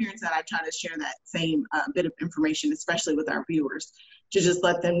telling my parents that, I try to share that same bit of information, especially with our viewers, to just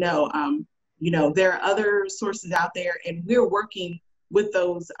let them know, you know, there are other sources out there and we're working with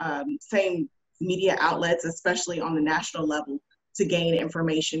those same media outlets, especially on the national level, to gain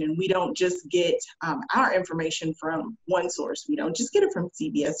information. And we don't just get our information from one source. We don't just get it from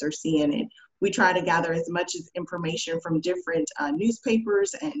CBS or CNN. We try to gather as much information from different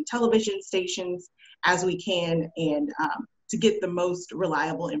newspapers and television stations as we can, and to get the most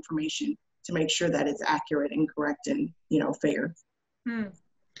reliable information to make sure that it's accurate and correct and, you know, fair.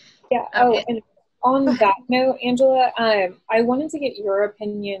 Yeah. Oh, and on that note, Angela, I wanted to get your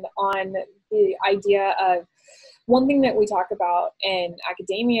opinion on the idea of one thing that we talk about in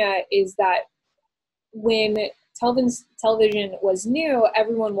academia is that when television was new,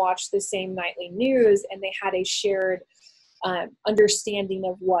 everyone watched the same nightly news and they had a shared understanding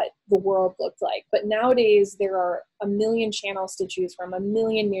of what the world looked like. But nowadays, there are a million channels to choose from, a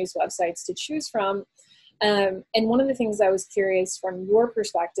million news websites to choose from. And one of the things I was curious from your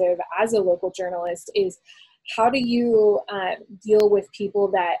perspective as a local journalist is, how do you deal with people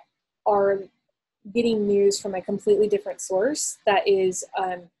that are getting news from a completely different source that is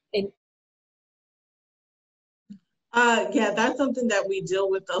yeah, that's something that we deal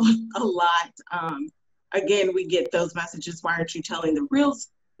with a lot. Again, we get those messages, why aren't you telling the real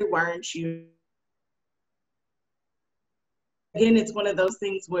story? Why aren't you? Again, it's one of those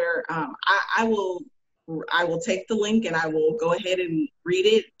things where I will take the link and I will go ahead and read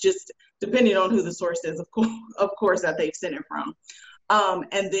it, just depending on who the source is, of course, that they've sent it from.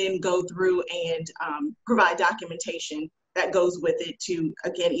 And then go through and provide documentation that goes with it to,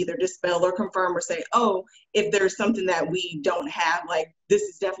 again, either dispel or confirm or say, oh, if there's something that we don't have, like this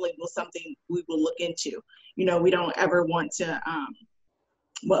is definitely something we will look into. You know, we don't ever want to,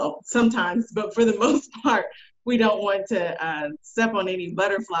 well, sometimes, but for the most part, we don't want to step on any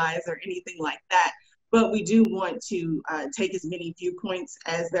butterflies or anything like that. But we do want to take as many viewpoints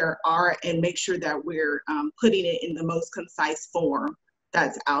as there are and make sure that we're putting it in the most concise form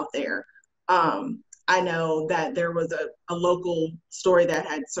that's out there. I know that there was a local story that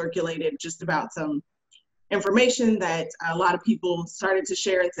had circulated just about some information that a lot of people started to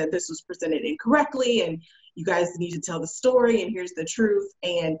share and said this was presented incorrectly and you guys need to tell the story and here's the truth.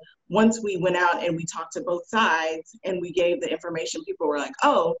 And once we went out and we talked to both sides and we gave the information, people were like,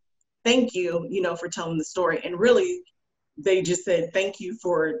 oh, thank you, you know, for telling the story. And really, they just said, thank you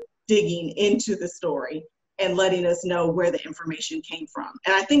for digging into the story and letting us know where the information came from.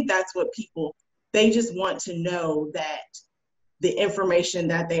 And I think that's what people, they just want to know that the information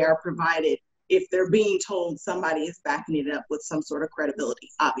that they are provided, if they're being told, somebody is backing it up with some sort of credibility,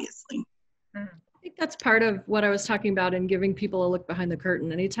 obviously. I think that's part of what I was talking about in giving people a look behind the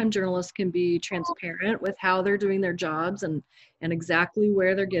curtain. Anytime journalists can be transparent with how they're doing their jobs and exactly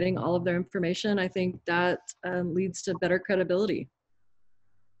where they're getting all of their information, I think that leads to better credibility.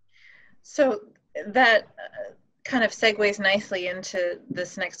 So that kind of segues nicely into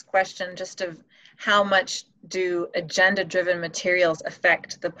this next question, just of how much do agenda-driven materials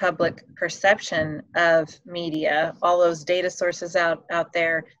affect the public perception of media? All those data sources out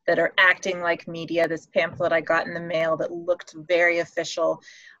there that are acting like media, this pamphlet I got in the mail that looked very official,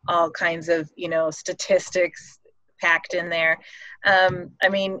 all kinds of, you know, statistics, packed in there. I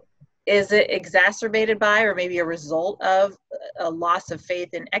mean, is it exacerbated by, or maybe a result of, a loss of faith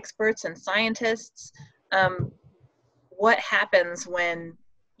in experts and scientists? What happens when,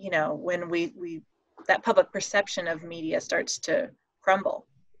 when we that public perception of media starts to crumble?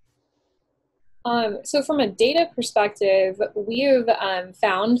 So from a data perspective, we have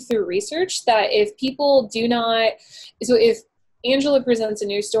found through research that if people do not, so if Angela presents a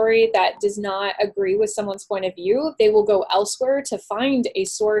news story that does not agree with someone's point of view, they will go elsewhere to find a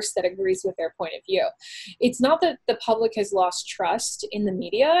source that agrees with their point of view. It's not that the public has lost trust in the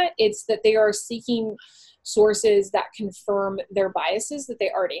media, it's that they are seeking sources that confirm their biases that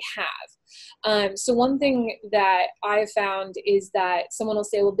they already have. So one thing that I found is that someone will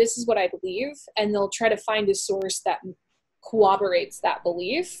say, well, this is what I believe, and they'll try to find a source that corroborates that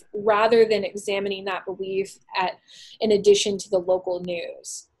belief rather than examining that belief in addition to the local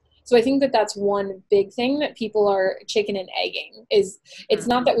news. So I think that that's one big thing that people are chicken and egging, is it's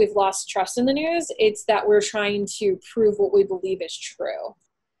not that we've lost trust in the news, it's that we're trying to prove what we believe is true.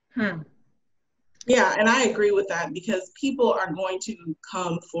 Yeah, and I agree with that, because people are going to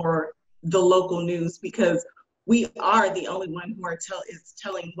come for the local news because we are the only one who is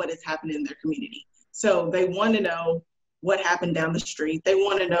telling what is happening in their community. So they want to know what happened down the street. They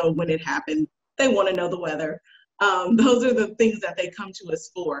want to know when it happened. They want to know the weather. Those are the things that they come to us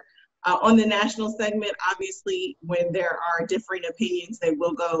for. On the national segment, obviously, when there are differing opinions, they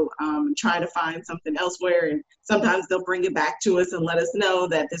will go try to find something elsewhere. And sometimes they'll bring it back to us and let us know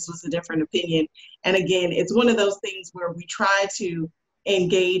that this was a different opinion. And again, it's one of those things where we try to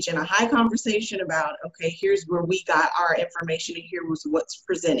engage in a high conversation about, okay, here's where we got our information and here was what's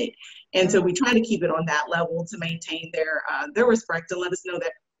presented. And so we try to keep it on that level to maintain their respect and let us know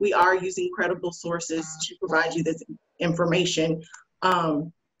that we are using credible sources to provide you this information.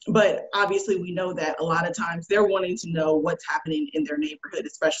 But obviously we know that a lot of times they're wanting to know what's happening in their neighborhood,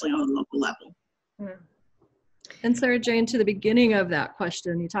 especially on a local level. And Sarah Jane, to the beginning of that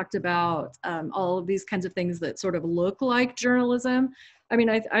question, you talked about all of these kinds of things that sort of look like journalism. I mean,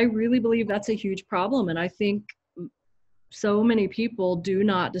 I really believe that's a huge problem. And I think so many people do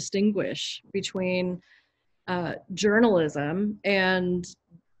not distinguish between journalism and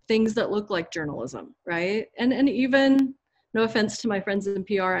things that look like journalism, right? And even, no offense to my friends in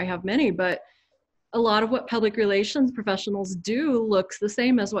PR, I have many, but a lot of what public relations professionals do looks the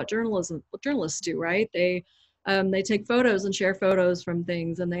same as what journalists do, right? They take photos and share photos from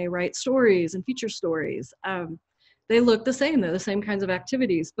things, and they write stories and feature stories. They look the same. They're the same kinds of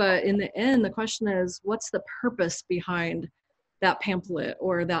activities. But in the end, the question is, what's the purpose behind that pamphlet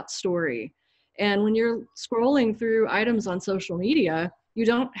or that story? And when you're scrolling through items on social media, you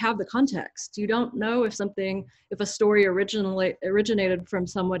don't have the context. You don't know if a story originated from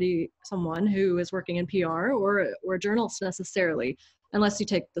someone who is working in PR or a journalist necessarily, unless you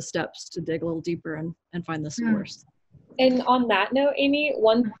take the steps to dig a little deeper and find the source. And on that note, Amy,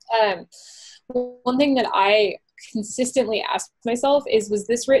 one thing that I consistently ask myself is, was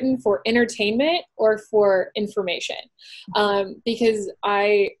this written for entertainment or for information? Because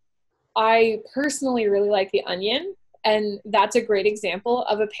I personally really like The Onion, and that's a great example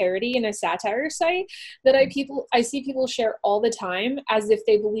of a parody and a satire site that I see people share all the time as if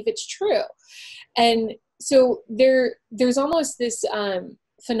they believe it's true. And so there's almost this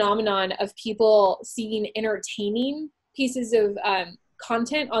phenomenon of people seeing entertaining pieces of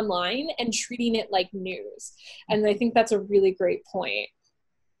content online and treating it like news. And I think that's a really great point.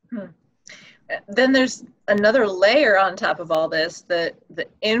 Then there's another layer on top of all this, the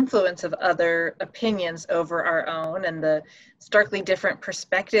influence of other opinions over our own and the starkly different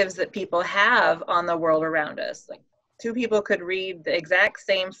perspectives that people have on the world around us. Like, two people could read the exact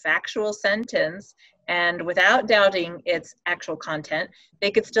same factual sentence, and without doubting its actual content, they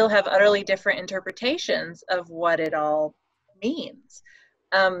could still have utterly different interpretations of what it all means.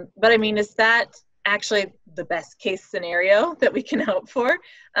 But I mean, is that actually the best case scenario that we can hope for?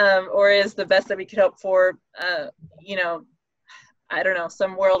 Or is the best that we could hope for, I don't know,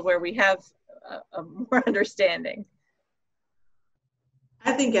 some world where we have a more understanding?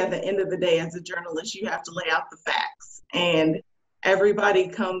 I think at the end of the day, as a journalist, you have to lay out the facts, and everybody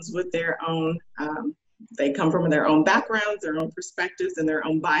comes with their own, they come from their own backgrounds, their own perspectives, and their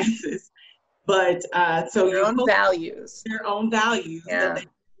own biases. But so their own values. Their own values. Yeah.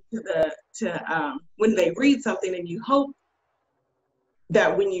 That when they read something, and you hope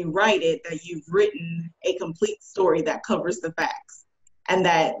that when you write it, that you've written a complete story that covers the facts, and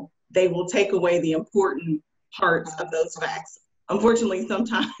that they will take away the important parts of those facts. Unfortunately,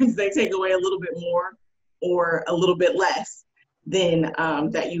 sometimes they take away a little bit more or a little bit less than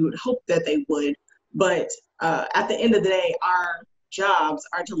that you would hope that they would. But at the end of the day, our jobs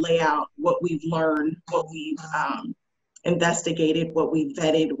are to lay out what we've learned, what we've investigated, what we've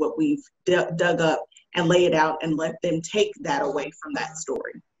vetted, what we've dug up, and lay it out and let them take that away from that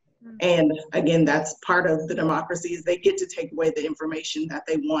story. And again, that's part of the democracy, is they get to take away the information that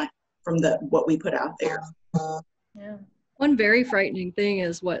they want from what we put out there. Yeah. One very frightening thing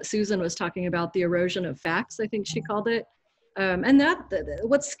is what Susan was talking about, the erosion of facts, I think she called it. And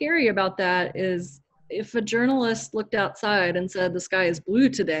what's scary about that is if a journalist looked outside and said the sky is blue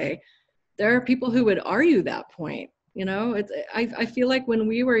today, there are people who would argue that point. You know, I feel like when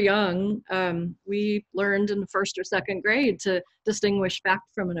we were young, we learned in first or second grade to distinguish fact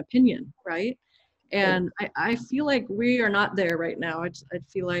from an opinion, right? And I feel like we are not there right now. I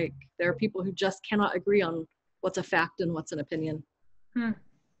feel like there are people who just cannot agree on what's a fact and what's an opinion.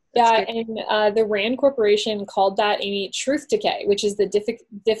 Yeah, and the RAND Corporation called that, Amy, truth decay, which is the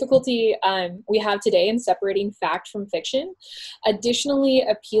difficulty we have today in separating fact from fiction. Additionally,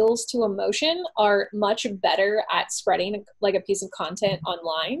 appeals to emotion are much better at spreading like a piece of content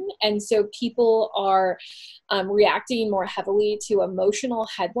online. And so people are reacting more heavily to emotional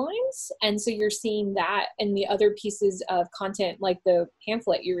headlines. And so you're seeing that in the other pieces of content, like the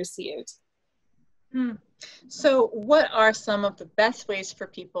pamphlet you received. So what are some of the best ways for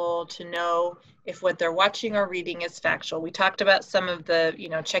people to know if what they're watching or reading is factual? We talked about some of the,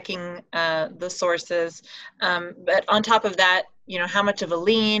 checking the sources, but on top of that, how much of a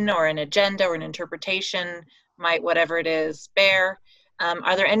lean or an agenda or an interpretation might whatever it is bear?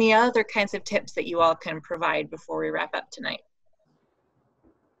 Are there any other kinds of tips that you all can provide before we wrap up tonight?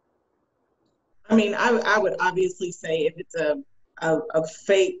 I mean, I would obviously say if it's a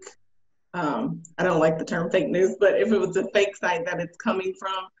fake, I don't like the term fake news, but if it was a fake site that it's coming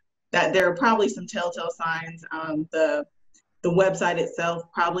from, that there are probably some telltale signs. The website itself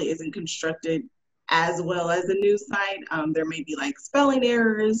probably isn't constructed as well as a news site. There may be like spelling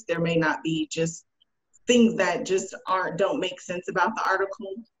errors. There may not be just things that just don't make sense about the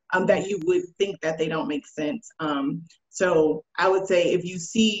article that you would think that they don't make sense. So I would say if you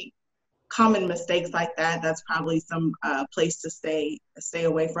see common mistakes like that, that's probably some place to stay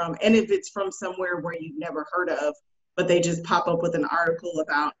away from. And if it's from somewhere where you've never heard of, but they just pop up with an article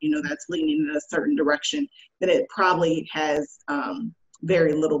about, that's leaning in a certain direction, then it probably has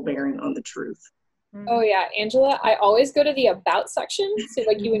very little bearing on the truth. Oh yeah, Angela, I always go to the about section. So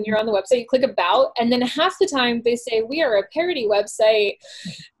like when you're on the website, you click about, and then half the time they say, we are a parody website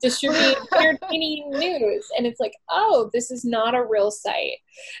distributing entertaining news. And it's like, oh, this is not a real site.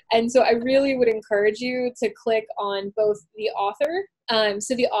 And so I really would encourage you to click on both the author.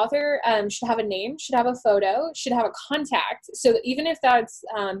 So the author should have a name, should have a photo, should have a contact. So even if that's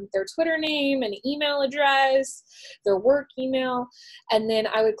their Twitter name, an email address, their work email, and then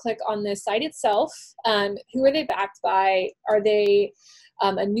I would click on the site itself. Who are they backed by? Are they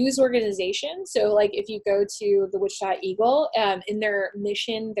a news organization? So like if you go to the Wichita Eagle, in their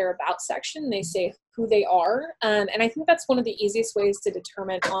mission, their about section, they say who they are. And I think that's one of the easiest ways to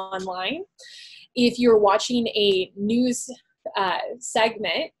determine online. If you're watching a news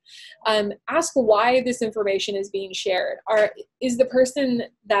segment, ask why this information is being shared. Is the person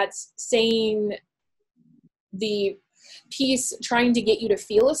that's saying the piece trying to get you to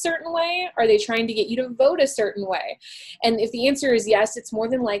feel a certain way? Are they trying to get you to vote a certain way? And if the answer is yes, it's more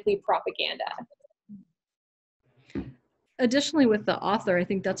than likely propaganda. Additionally, with the author, I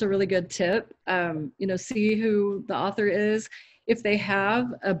think that's a really good tip. See who the author is. If they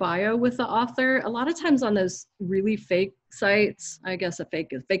have a bio with the author, a lot of times on those really fake sites, I guess a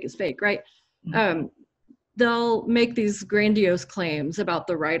fake is fake, right? They'll make these grandiose claims about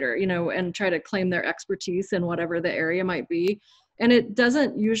the writer, and try to claim their expertise in whatever the area might be. And it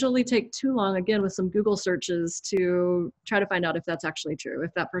doesn't usually take too long, again, with some Google searches to try to find out if that's actually true,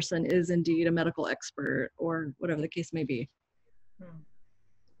 if that person is indeed a medical expert or whatever the case may be.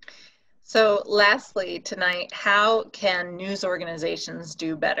 So lastly tonight, how can news organizations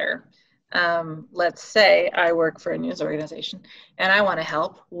do better? Let's say I work for a news organization and I want to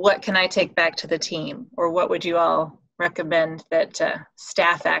help. What can I take back to the team? Or what would you all recommend that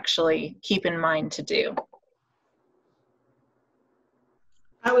staff actually keep in mind to do?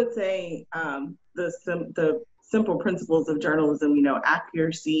 I would say the simple principles of journalism,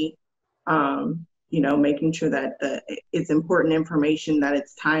 accuracy, making sure that it's important information, that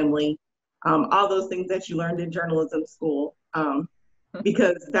it's timely, all those things that you learned in journalism school.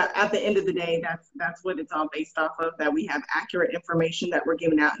 Because that at the end of the day, that's what it's all based off of, that we have accurate information that we're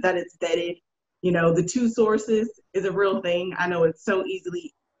giving out, that it's vetted. The two sources is a real thing. I know it's so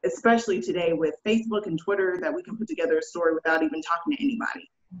easily, especially today with Facebook and Twitter, that we can put together a story without even talking to anybody.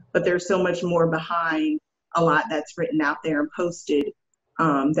 but there's so much more behind a lot that's written out there and posted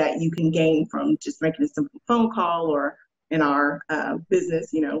that you can gain from just making a simple phone call, or in our business,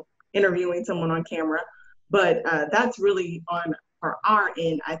 you know, interviewing someone on camera. But that's really for our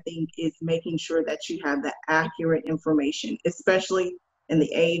end, I think, is making sure that you have the accurate information, especially in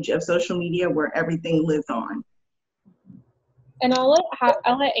the age of social media where everything lives on. And I'll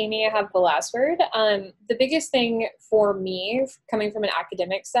let Amy have the last word. The biggest thing for me, coming from an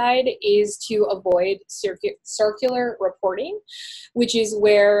academic side, is to avoid circular reporting, which is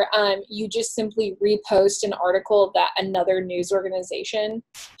where you just simply repost an article that another news organization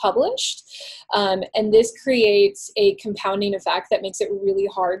published. And this creates a compounding effect that makes it really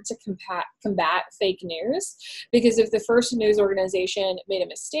hard to combat fake news. Because if the first news organization made a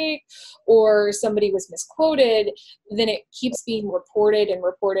mistake or somebody was misquoted, then it keeps being reported and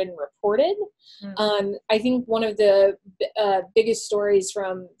reported and reported. I think one of the biggest stories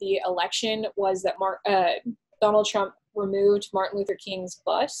from the election was that Donald Trump removed Martin Luther King's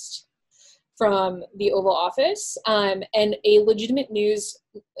bust from the Oval Office, and a legitimate news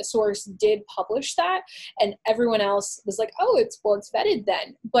source did publish that, and everyone else was like, oh, it's vetted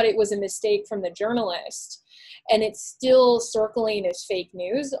then, but it was a mistake from the journalist, and it's still circling as fake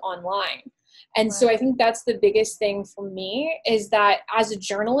news online. And so I think that's the biggest thing for me, is that as a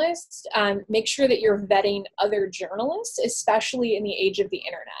journalist, make sure that you're vetting other journalists, especially in the age of the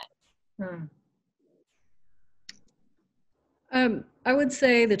internet. I would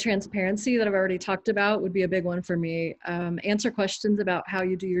say the transparency that I've already talked about would be a big one for me. Answer questions about how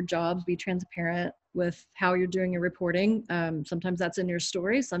you do your job, be transparent with how you're doing your reporting. Sometimes that's in your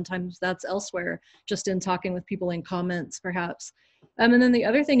story, sometimes that's elsewhere, just in talking with people in comments, perhaps. And then the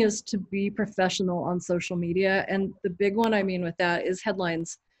other thing is to be professional on social media. And the big one I mean with that is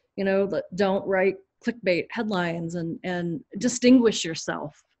headlines. You know, don't write clickbait headlines, and distinguish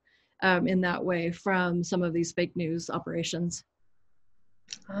yourself in that way from some of these fake news operations.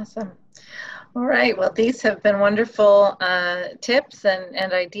 Awesome. All right. Well, these have been wonderful tips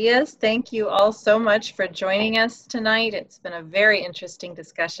and ideas. Thank you all so much for joining us tonight. It's been a very interesting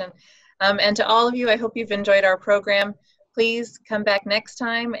discussion. And to all of you, I hope you've enjoyed our program. Please come back next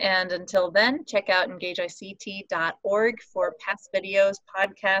time. And until then, check out engageict.org for past videos,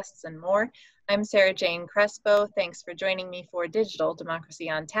 podcasts, and more. I'm Sarah Jane Crespo. Thanks for joining me for Digital Democracy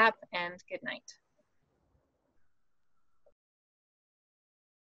on Tap, and good night.